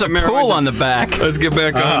 It's got There's a Camaro pool engine. on the back. Let's get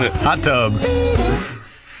back on it. Hot tub.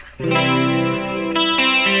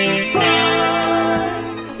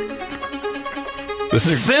 The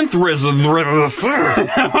synth rhythm.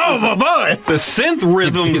 Oh, boy. The synth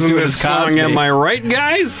rhythms He's in doing this his song, Cosby. am I right,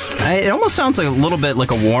 guys? It almost sounds like a little bit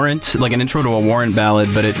like a Warrant, like an intro to a Warrant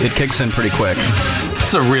ballad, but it kicks in pretty quick.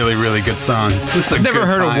 It's a really, really good song. This is a I've never good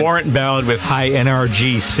heard find. a Warrant ballad with high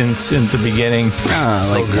NRG since in the beginning.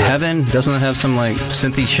 Like Heaven, doesn't it have some like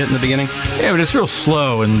synthy shit in the beginning? Yeah, but it's real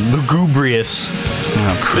slow and lugubrious.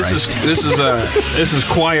 Oh Christ! This is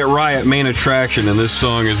Quiet Riot main attraction, and this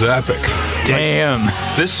song is epic. Damn.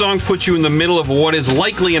 This song puts you in the middle of what is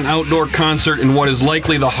likely an outdoor concert in what is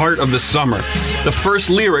likely the heart of the summer. The first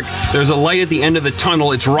lyric, "There's a light at the end of the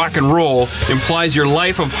tunnel, it's rock and roll," implies your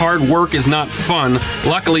life of hard work is not fun.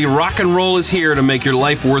 Luckily, rock and roll is here to make your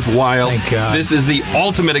life worthwhile. Thank God. This is the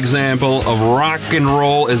ultimate example of rock and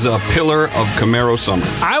roll as a pillar of Camaro Summer.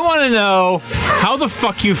 I want to know how the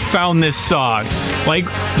fuck you found this song. Like,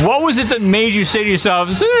 what was it that made you say to yourself,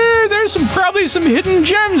 there's probably some hidden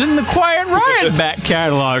gems in the Quiet Riot back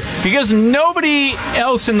catalog? Because nobody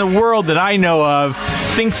else in the world that I know of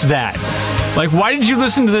thinks that. Like, why did you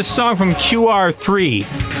listen to this song from QR3?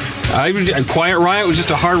 Quiet Riot was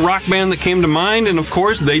just a hard rock band that came to mind, and of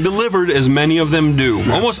course, they delivered, as many of them do.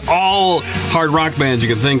 Almost all hard rock bands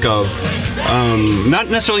you can think of, not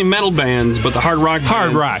necessarily metal bands, but the hard rock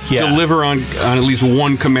bands deliver on at least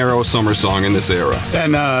one Camaro Summer song in this era.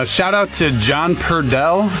 And shout out to John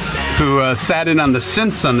Purdell, who sat in on the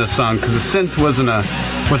synths on this song, because the synth wasn't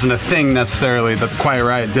a thing necessarily that the Quiet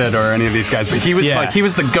Riot did or any of these guys, but he was he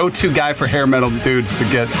was the go-to guy for hair metal dudes to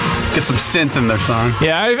get some synth in their song.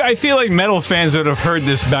 Yeah, I feel like metal fans would have heard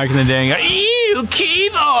this back in the day and go, ew,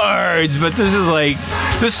 keyboards! But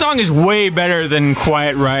this song is way better than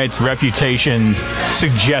Quiet Riot's reputation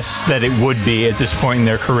suggests that it would be at this point in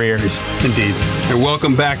their careers. Indeed. And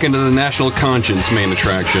welcome back into the National Conscience main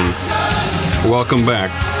attraction. Welcome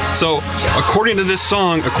back. So, according to this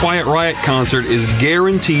song, a Quiet Riot concert is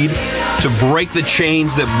guaranteed to break the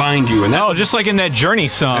chains that bind you. And that's just like in that Journey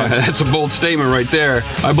song. That's a bold statement right there.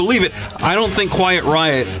 I believe it. I don't think Quiet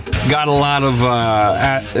Riot got a lot of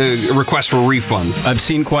requests for refunds. I've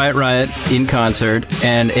seen Quiet Riot in concert,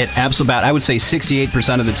 and I would say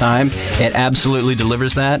 68% of the time, it absolutely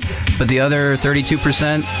delivers that. But the other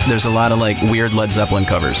 32%, there's a lot of like weird Led Zeppelin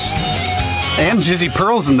covers. And Jizzy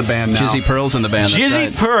Pearl's in the band now. Jizzy Pearl's in the band. That's Jizzy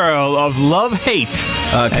right. Pearl of Love Hate.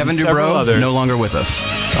 Kevin Dubrow, no longer with us.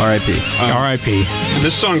 R.I.P. R.I.P.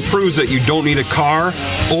 This song proves that you don't need a car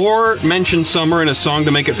or mention summer in a song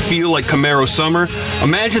to make it feel like Camaro Summer.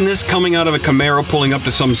 Imagine this coming out of a Camaro pulling up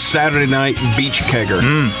to some Saturday night beach kegger.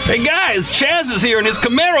 Hey guys, Chaz is here in his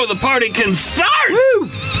Camaro. The party can start! Woo!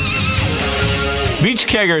 Beach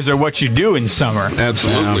keggers are what you do in summer.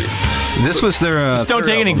 Absolutely. This was their. Just don't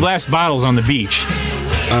take any glass bottles on the beach.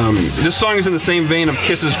 This song is in the same vein of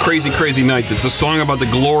Kiss's Crazy Crazy Nights. It's a song about the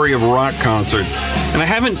glory of rock concerts. And I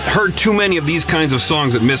haven't heard too many of these kinds of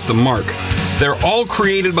songs that miss the mark. They're all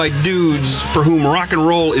created by dudes for whom rock and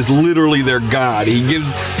roll is literally their god. He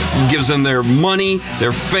gives them their money,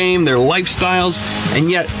 their fame, their lifestyles, and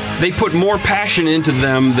yet they put more passion into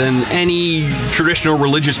them than any traditional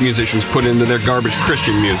religious musicians put into their garbage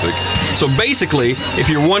Christian music. So basically, if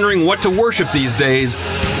you're wondering what to worship these days,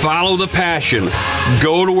 follow the passion.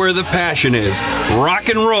 Go to where the passion is. Rock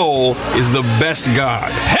and roll is the best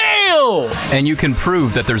god. Hail! And you can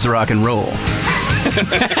prove that there's rock and roll.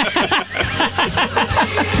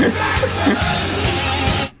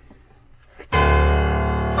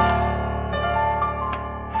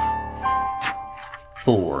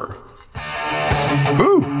 Four.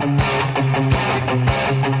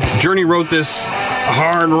 Journey wrote this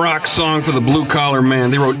hard rock song for the Blue Collar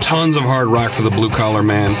Man. They wrote tons of hard rock for the Blue Collar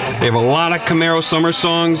Man. They have a lot of Camaro Summer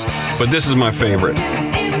songs, but this is my favorite.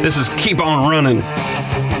 This is Keep On Running.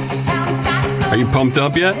 Are you pumped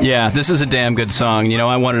up yet? Yeah, this is a damn good song. You know,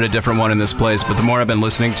 I wanted a different one in this place, but the more I've been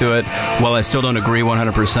listening to it, while I still don't agree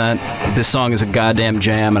 100%, this song is a goddamn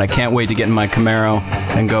jam, and I can't wait to get in my Camaro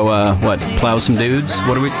and go, plow some dudes?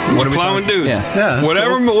 What are we plowing dudes? Yeah.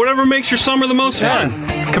 Whatever makes your summer the most fun.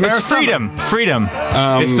 It's Camaro It's freedom. Freedom.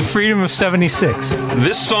 It's the freedom of 76.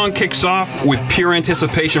 This song kicks off with pure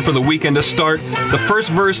anticipation for the weekend to start. The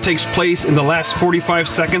first verse takes place in the last 45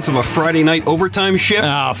 seconds of a Friday night overtime shift.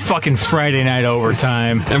 Oh, fucking Friday night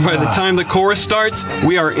overtime. And by the time the chorus starts,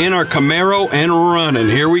 we are in our Camaro and running.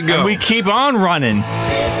 Here we go. And we keep on running.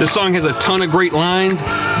 This song has a ton of great lines.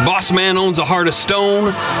 Boss man owns a heart of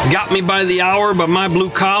stone. Got me by the hour, but my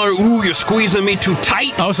blue collar. Ooh, you're squeezing me too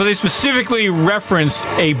tight. Oh, so they specifically reference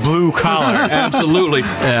a blue collar. Absolutely.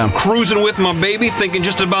 Cruising with my baby, thinking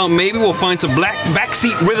just about maybe we'll find some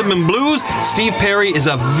backseat rhythm and blues. Steve Perry is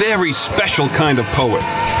a very special kind of poet.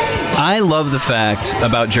 I love the fact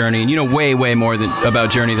about Journey, and you know way, way more about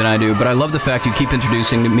Journey than I do, but I love the fact you keep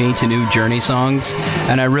introducing me to new Journey songs,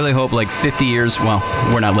 and I really hope 50 years, well,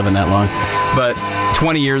 we're not living that long, but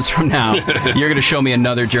 20 years from now, you're going to show me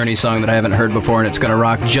another Journey song that I haven't heard before, and it's going to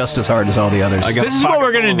rock just as hard as all the others. This is what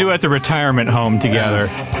we're going to do at the retirement home together.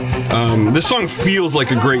 This song feels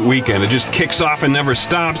like a great weekend. It just kicks off and never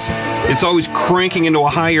stops. It's always cranking into a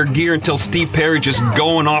higher gear until Steve Perry just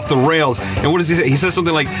going off the rails. And what does he say? He says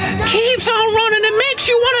something like, keeps on running and makes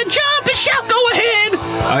you want to jump and shout, go ahead.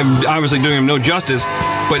 I'm obviously doing him no justice,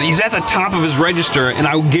 but he's at the top of his register, and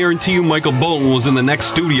I guarantee you Michael Bolton was in the next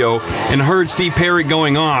studio and heard Steve Perry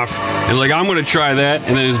going off, and I'm going to try that,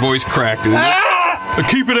 and then his voice cracked. And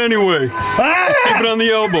keep it anyway. Keep it on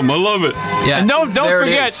the album. I love it. Yeah, and don't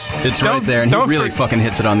forget, it's right there, and he really fucking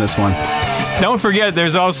hits it on this one. Don't forget,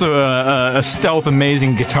 there's also a stealth,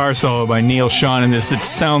 amazing guitar solo by Neil Schon in this that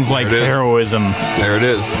sounds like heroism. There it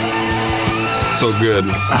is. So good.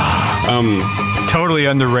 Totally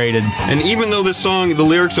underrated. And even though this song, the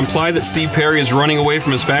lyrics imply that Steve Perry is running away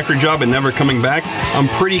from his factory job and never coming back, I'm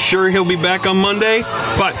pretty sure he'll be back on Monday.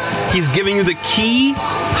 But he's giving you the key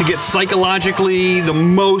to get psychologically the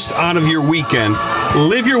most out of your weekend.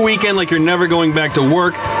 Live your weekend like you're never going back to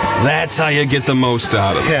work. That's how you get the most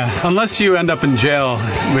out of it. Yeah, unless you end up in jail,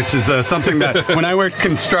 which is something that when I worked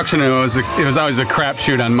construction, it was always a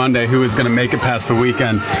crapshoot on Monday who was going to make it past the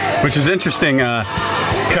weekend, which is interesting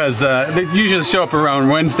because they usually show up around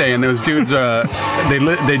Wednesday, and those dudes they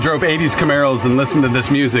drove 80s Camaros and listened to this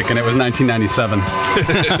music, and it was 1997.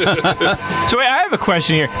 So wait, I have a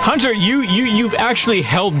question here, Hunter. You've actually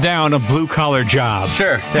held down a blue collar job.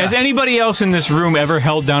 Sure. Has anybody else in this room ever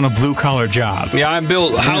held down a blue collar job? Yeah, I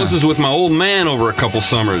built houses with my old man over a couple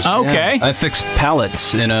summers. Okay. Yeah, I fixed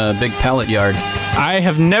pallets in a big pallet yard. I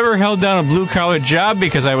have never held down a blue collar job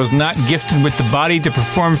because I was not gifted with the body to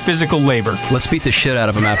perform physical labor. Let's beat the shit out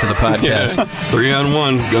of him after the podcast.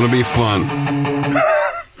 3-on-1, gonna be fun.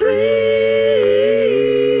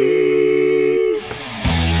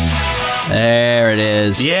 There it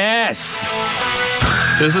is. Yes.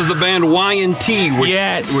 This is the band Y&T, which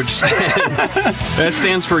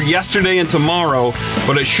stands for Yesterday and Tomorrow,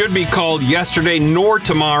 but it should be called Yesterday Nor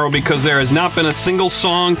Tomorrow because there has not been a single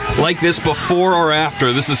song like this before or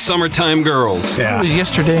after. This is Summertime Girls. Yeah. It was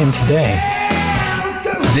yesterday and today.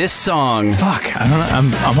 This song. Fuck, I don't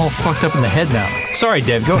know. I'm all fucked up in the head now. Sorry,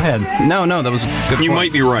 Dave. Go ahead. No, that was a good point. You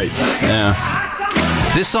might be right. Yeah.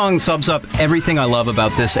 This song sums up everything I love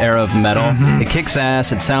about this era of metal. Mm-hmm. It kicks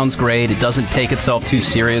ass, it sounds great, it doesn't take itself too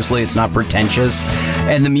seriously, it's not pretentious.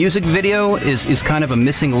 And the music video is kind of a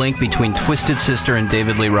missing link between Twisted Sister and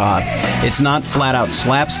David Lee Roth. It's not flat out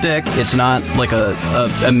slapstick, it's not like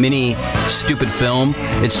a mini stupid film.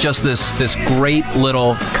 It's just this great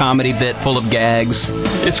little comedy bit full of gags.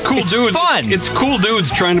 It's cool dudes. Fun. It's cool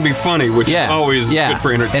dudes trying to be funny, which is always good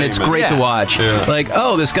for entertainment. And it's great to watch.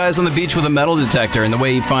 Yeah. This guy's on the beach with a metal detector, and the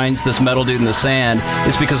way he finds this metal dude in the sand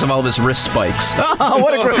is because of all of his wrist spikes. Oh,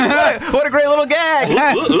 what a great little gag!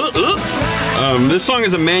 This song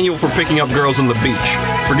is a manual for picking up girls on the beach.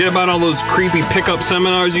 Forget about all those creepy pickup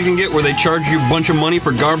seminars you can get where they charge you a bunch of money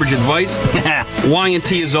for garbage advice.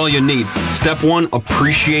 Y&T is all you need. Step 1,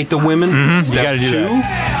 appreciate the women. Mm-hmm. Step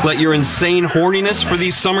 2, let your insane horniness for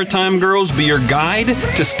these summertime girls be your guide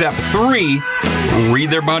to step 3, read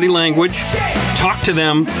their body language, talk to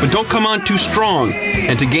them, but don't come on too strong.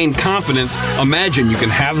 And to gain confidence, imagine you can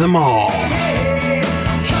have them all.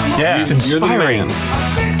 Yeah, it's inspiring.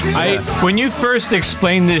 When you first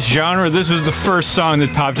explained this genre, this was the first song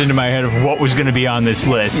that popped into my head of what was going to be on this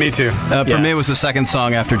list. Me too. For me, it was the second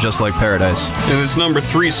song after Just Like Paradise. And it's number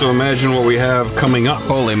 3, so imagine what we have coming up.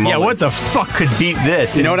 Holy moly. Yeah, what the fuck could beat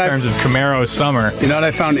this in terms of Camaro Summer? You know what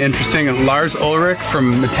I found interesting? Lars Ulrich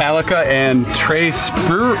from Metallica and Trey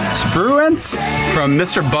Spruance from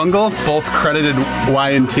Mr. Bungle both credited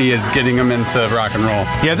Y&T as getting them into rock and roll.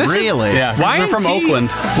 Yeah, really? Yeah, they're from Oakland.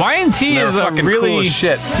 Y&T is a really cool as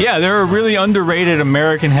shit. Yeah, they're a really underrated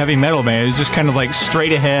American heavy metal band. It's just kind of like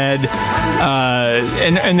straight ahead,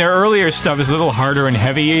 and their earlier stuff is a little harder and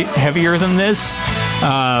heavier than this.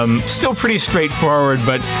 Still pretty straightforward,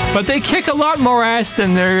 but they kick a lot more ass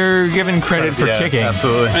than they're given credit for kicking.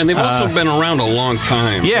 Absolutely. And they've also been around a long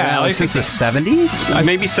time. Yeah, like since the 70s?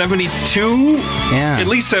 Maybe 72? Yeah. At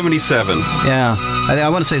least 77. Yeah. I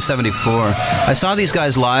want to say 74. I saw these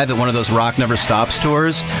guys live at one of those Rock Never Stops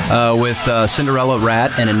tours with Cinderella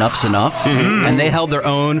Rat and Enough's Enough, and they held their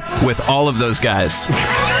own with all of those guys.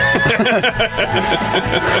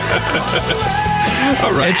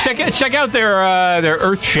 All right. And check out their their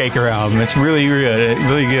Earthshaker album. It's really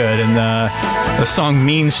good, And the song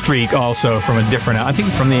Mean Streak also from a different, I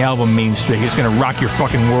think from the album Mean Streak. It's going to rock your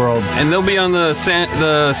fucking world. And they'll be on the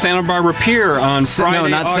Santa Barbara Pier on Friday.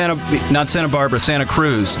 No, not Santa Barbara, Santa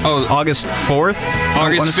Cruz. Oh, August 4th?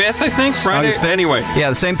 August 5th, I think. Friday. August 5th? Anyway. Yeah,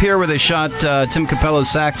 the same pier where they shot Tim Capella's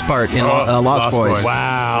sax part in Lost Boys.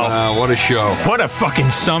 Wow. What a show. What a fucking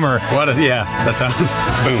summer. That's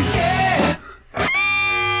how. Boom.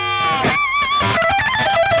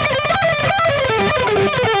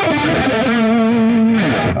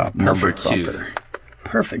 Number 2.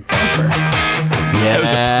 Perfect bumper. Yeah. That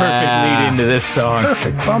was a perfect lead into this song.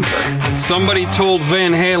 Perfect bumper. Somebody told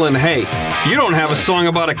Van Halen, hey, you don't have a song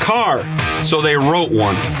about a car. So they wrote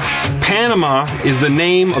one. Panama is the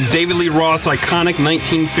name of David Lee Roth's iconic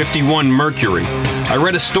 1951 Mercury. I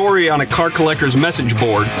read a story on a car collector's message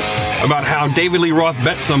board about how David Lee Roth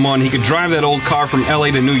bet someone he could drive that old car from LA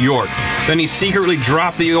to New York. Then he secretly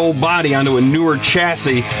dropped the old body onto a newer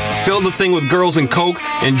chassis, filled the thing with girls and coke,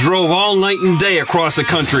 and drove all night and day across the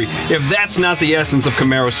country. If that's not the essence of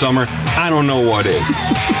Camaro Summer, I don't know what is.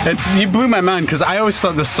 You blew my mind because I always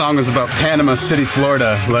thought this song was about Panama City,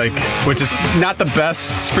 Florida, which is not the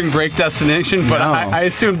best spring break destination, but No. I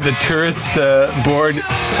assumed the tourist board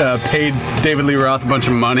paid David Lee Roth a bunch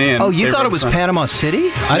of money. And You thought it was Panama City?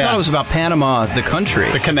 I thought it was about Panama, the country.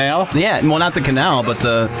 the canal? Yeah, well, not the canal, but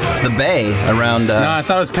the bay around. No, I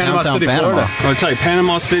thought it was Panama downtown City, Panama. Florida. I'll tell you,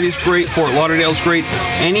 Panama City's great, Fort Lauderdale's great.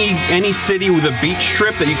 Any city with a beach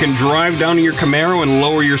strip that you can drive down to your Camaro and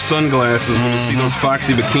lower your sunglasses when you see those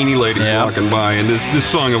foxy bikini ladies Yeah. walking by, and this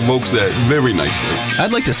song evokes that very nicely.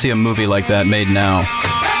 I'd like to see a movie like that made now.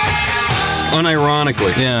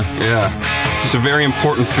 Unironically. Yeah. Yeah. It's a very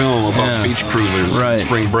important film about Yeah. beach cruisers Right. and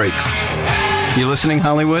spring breaks. You listening,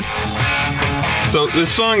 Hollywood? So this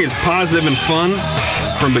song is positive and fun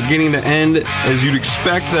from beginning to end, as you'd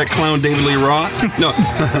expect that clown David Lee Roth. No,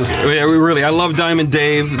 yeah, I love Diamond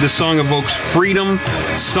Dave. This song evokes freedom,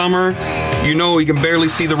 summer. You know, you can barely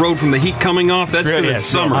see the road from the heat coming off. That's because Yeah, it's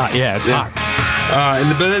so summer. hot. Yeah, it's hot.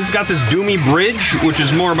 But it's got this doomy bridge, which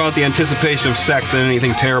is more about the anticipation of sex than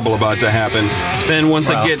anything terrible about to happen. Then once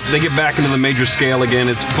they get back into the major scale again,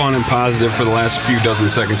 it's fun and positive for the last few dozen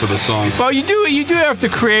seconds of the song. Well, you do have to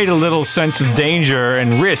create a little sense of danger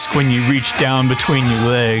and risk when you reach down between your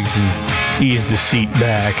legs and ease the seat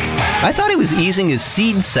back. I thought he was easing his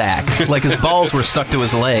seed sack, like his balls were stuck to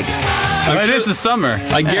his leg. It is the summer.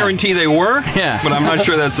 I guarantee they were, Yeah. but I'm not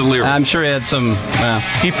sure that's the lyric. I'm sure he had some.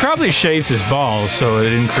 He probably shaves his balls, so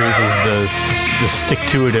it increases the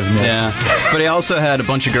stick-to-itiveness. Yeah, but he also had a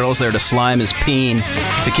bunch of girls there to slime his peen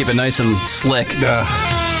to keep it nice and slick.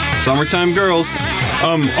 Summertime girls.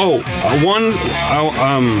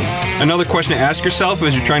 Another question to ask yourself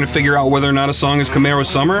as you're trying to figure out whether or not a song is Camaro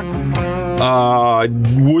Summer.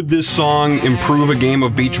 Would this song improve a game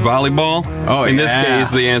of beach volleyball? Oh, In this yeah. case,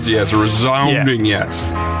 the answer yes, a resounding yes.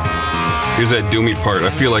 Here's that doomy part. I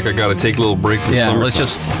feel like I got to take a little break from Yeah, summer. let's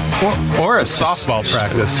just. Or a softball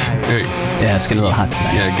practice. Hey, Yeah, it's getting a little hot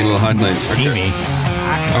tonight. yeah, get a little hot night. Steamy.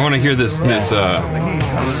 I want to hear this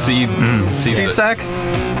seed Seed sack?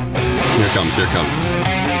 Here it comes. Here it comes.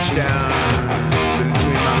 Reach down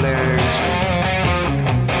between my legs.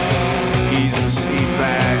 Ease the seat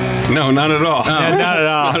back. No, not at all. Yeah, not at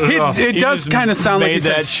all. Not at all. It You does just kind of sound like made you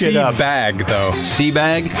said that shit seed up. bag, though. Sea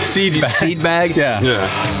bag? Seed bag. Seed bag? Yeah. Yeah.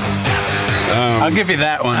 I'll give you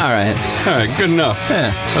that one. All right. All right, good enough.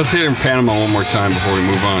 Yeah. Let's hear it in Panama one more time before we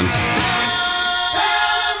move on.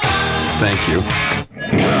 Thank you.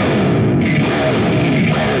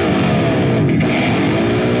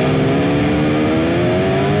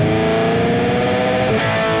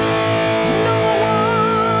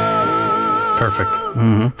 Perfect.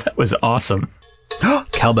 That was awesome.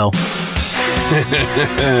 Cowbell.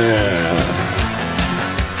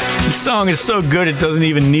 This song is so good it doesn't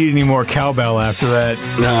even need any more cowbell after that.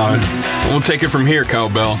 No, we'll take it from here,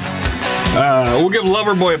 Cowbell. We'll give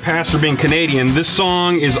Loverboy a pass for being Canadian. This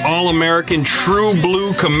song is all-American, true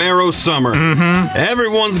blue Camaro Summer. Mm-hmm.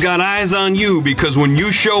 Everyone's got eyes on you because when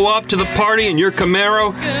you show up to the party in your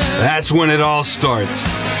Camaro, that's when it all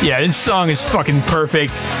starts. Yeah, this song is fucking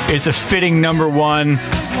perfect. It's a fitting number one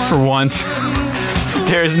for once.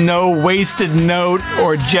 There's no wasted note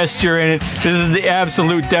or gesture in it. This is the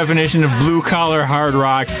absolute definition of blue-collar hard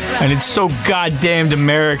rock, and it's so goddamned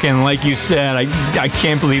American, like you said. I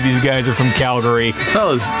can't believe these guys are from Calgary.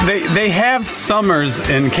 Fellas, they have summers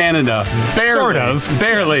in Canada. Barely. Sort of.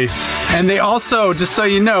 Barely. And they also, just so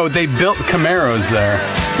you know, they built Camaros there.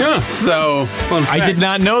 Yeah. So, fun fact. I did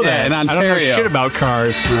not know that. Yeah, in Ontario. I don't know shit about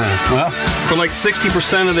cars. Well, But like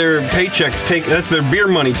 60% of their paychecks that's their beer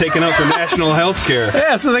money taken out for national health care.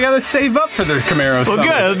 yeah, so they got to save up for their Camaro Well, Summer.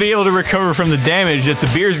 good. They'll be able to recover from the damage that the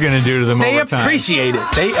beer's going to do to them They over time. appreciate it.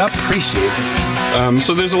 They appreciate it.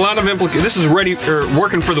 So there's a lot of This is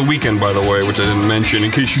working for the weekend, by the way, which I didn't mention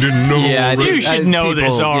in case you didn't know. Yeah, already. You should know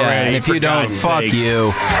this already. Yeah, and if for you don't, God's fuck sakes.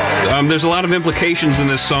 you. There's a lot of implications in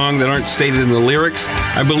this song that aren't stated in the lyrics.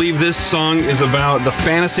 I believe this song is about the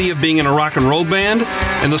fantasy of being in a rock and roll band,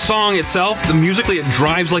 and the song itself, musically, it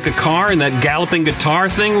drives like a car, and that galloping guitar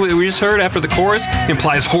thing we just heard after the chorus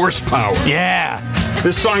implies horsepower. Yeah.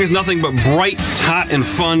 This song is nothing but bright, hot, and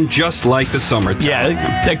fun, just like the summertime. Yeah,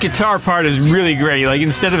 that guitar part is really great. Like,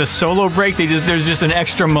 instead of a solo break, there's just an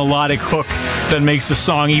extra melodic hook that makes the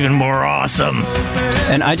song even more awesome.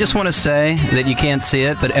 And I just want to say that you can't see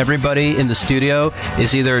it, but everybody in the studio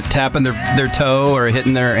is either tapping their toe or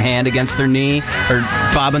hitting their hand against their knee or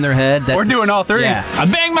bobbing their head. Or doing all three. Yeah. I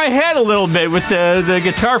banged my head a little bit with the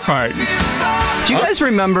guitar part. Do you guys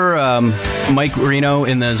remember Mike Reno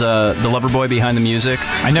in the Loverboy Behind the Music?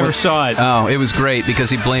 I never saw it. Oh, it was great because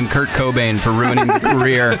he blamed Kurt Cobain for ruining the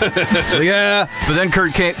career. So yeah, but then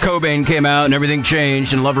Kurt Cobain came out and everything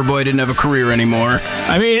changed and Loverboy didn't have a career anymore.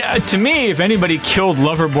 I mean, to me, if anybody killed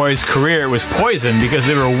Loverboy's career, it was Poison because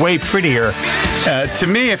they were way prettier. To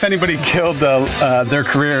me, if anybody killed their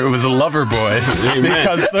career, it was a Loverboy.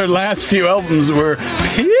 Because their last few albums were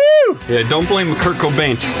pew! Yeah, don't blame Kurt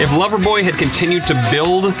Cobain. If Loverboy had continued to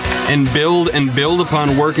build and build and build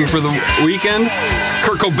upon working for the weekend,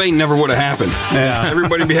 Kurt Cobain never would have happened. Yeah.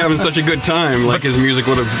 Everybody'd be having such a good time, like his music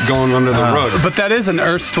would have gone under the rug. But that is an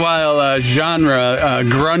erstwhile genre.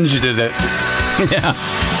 Grunge did it. Yeah.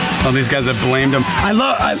 All these guys have blamed him. I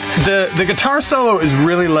love the guitar solo is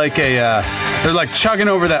really like they're like chugging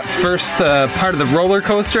over that first part of the roller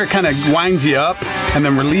coaster. It kind of winds you up and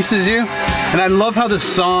then releases you. And I love how the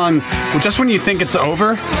song, just when you think it's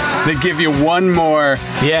over, they give you one more.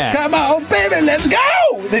 Yeah. Come on, baby, let's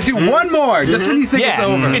go. They do one more just when you think it's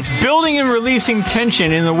over. It's building and releasing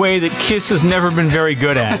tension in the way that Kiss has never been very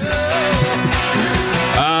good at.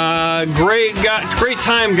 Great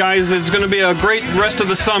time, guys. It's going to be a great rest of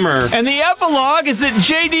the summer. And the epilogue is that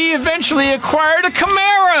JD eventually acquired a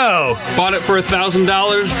Camaro. Bought it for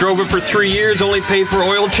 $1,000, drove it for 3 years, only paid for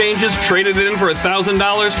oil changes, traded it in for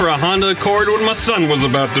 $1,000 for a Honda Accord when my son was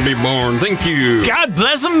about to be born. Thank you. God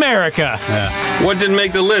bless America. What didn't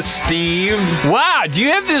make the list, Steve? Wow, do you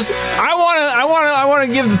have this? I want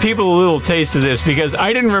to give the people a little taste of this because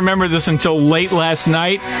I didn't remember this until late last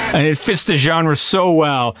night, and it fits the genre so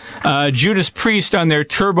well. Judas Priest on their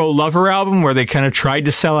Turbo Lover album, where they kind of tried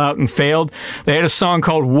to sell out and failed, they had a song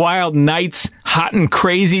called Wild Nights, Hot and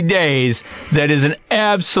Crazy Days that is an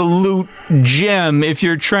absolute gem if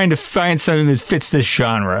you're trying to find something that fits this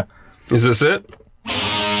genre. Is this it?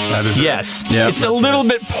 That is Yes. Yep, it's a little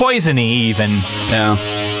bit poisony even. Yeah.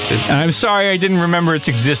 And I'm sorry I didn't remember its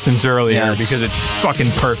existence earlier Yeah, because it's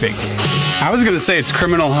fucking perfect. I was going to say it's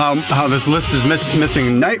criminal how this list is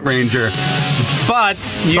missing Night Ranger,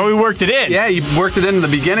 but Oh, we worked it in. yeah, you worked it in the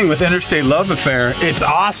beginning with Interstate Love Affair. It's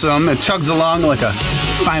awesome. It chugs along like a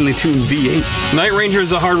finely tuned V8. Night Ranger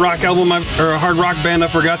is a hard rock album or a hard rock band I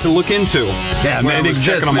forgot to look into. Yeah, When man, I it was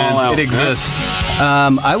exists, checking them all man. out. It exists.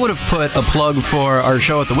 I would have put a plug for our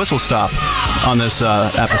show at the Whistle Stop on this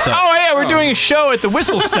episode. Oh, yeah, we're doing a show at the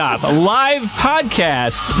Whistle Stop, a live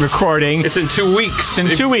podcast recording. It's in 2 weeks.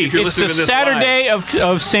 In 2 weeks. If you're It's the listening to this Saturday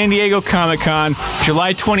of San Diego Comic-Con,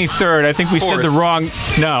 July 23rd. I think we said the Fourth. wrong...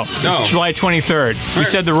 No, No. it's July 23rd. We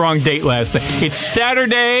said the wrong date last night. It's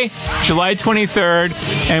Saturday, July 23rd,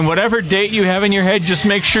 and whatever date you have in your head, just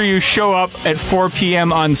make sure you show up at 4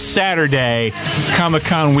 p.m. on Saturday,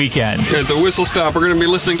 Comic-Con weekend. At the Whistle Stop, we're going to be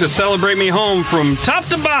listening to Celebrate Me Home from top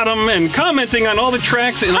to bottom and commenting on all the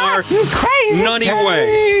tracks in our nutty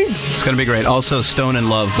way. It's going to be great. Also, Stone in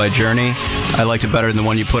Love by Journey. I liked it better than the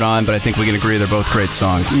one you put on, but I think we can agree they're both great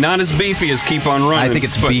songs. Not as beefy as Keep On Running. I think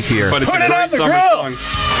it's beefier. But it's Put a it great on the summer grill.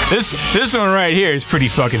 song. This one right here is pretty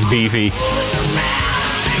fucking beefy.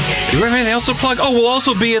 Do we have anything else to plug? Oh, we'll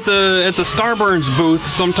also be at the Starburns booth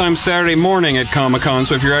sometime Saturday morning at Comic-Con.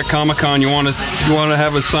 So if you're at Comic-Con, you want to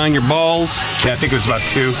have us sign your balls? Yeah, I think it was about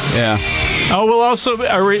 2. Yeah. Oh, we'll also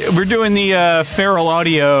we're doing the Feral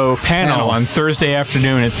Audio panel on Thursday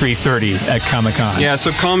afternoon at 3:30 at Comic-Con. Yeah,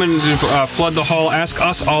 so come and flood the hall. Ask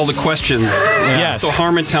us all the questions. Yes. So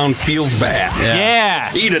Harmontown feels bad. Yeah.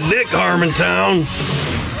 Eat a dick, Harmontown.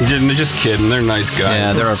 Just kidding. They're nice guys.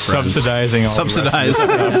 Yeah, they're our friends. Subsidizing all Subsidize.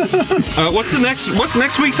 What's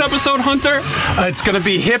next week's episode, Hunter? It's gonna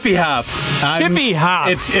be hippie hop. Hippie hop.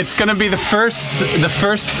 It's gonna be the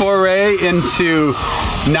first foray into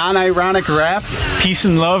non-ironic rap. Peace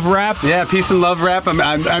and love rap. Yeah, peace and love rap.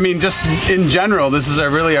 I mean, just in general, this is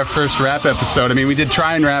really our first rap episode. I mean, we did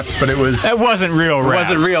trying raps, but it wasn't real rap. It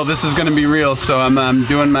wasn't real. This is gonna be real. So I'm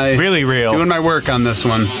doing my really real. Doing my work on this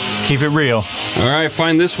one. Keep it real. All right,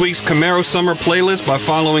 find this week's Camaro Summer playlist by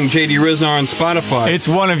following JD Riznar on Spotify. It's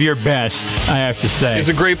one of your best, I have to say. It's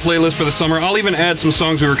a great playlist for the summer. I'll even add some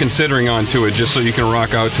songs we were considering onto it, just so you can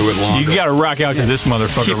rock out to it longer. You got to rock out to this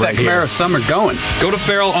motherfucker Keep right that Camaro here. Summer going. Go to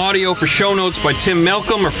Feral Audio for show notes by Tim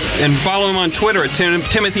Malcolm, and follow him on Twitter at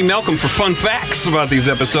Timothy Malcolm for fun facts about these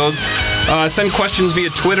episodes. Send questions via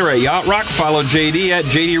Twitter at Yacht Rock. Follow JD at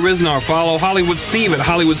JD Riznar. Follow Hollywood Steve at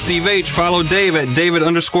Hollywood Steve H. Follow Dave at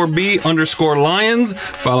David_B_Lions.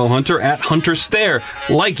 Follow Hunter at Hunter Stare.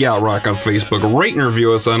 Like Yacht Rock on Facebook. Rate and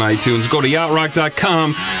review us on iTunes. Go to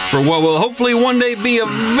yachtrock.com for what will hopefully one day be a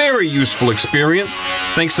very useful experience.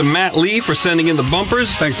 Thanks to Matt Lee for sending in the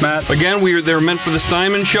bumpers. Thanks, Matt. Again, they were meant for the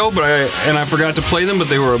Steinman show, but I forgot to play them, but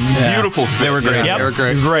they were a beautiful fit. They were great. Yep. They were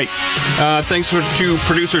great. Great. Thanks to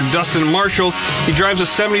producer Dustin Marshall. He drives a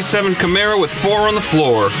 77 Camaro with 4 on the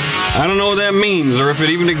floor. I don't know what that means or if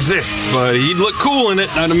it even exists, but he'd look cool in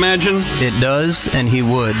it, I'd imagine. It does, and he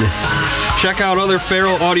would. Check out other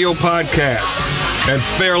Feral Audio podcasts at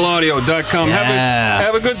feralaudio.com. Yeah.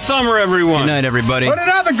 Have a good summer, everyone. Good night, everybody. Put it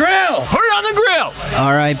on the grill. Put it on the grill.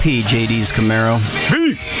 R.I.P. JD's Camaro.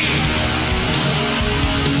 Peace.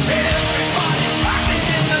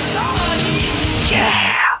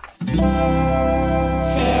 Yeah.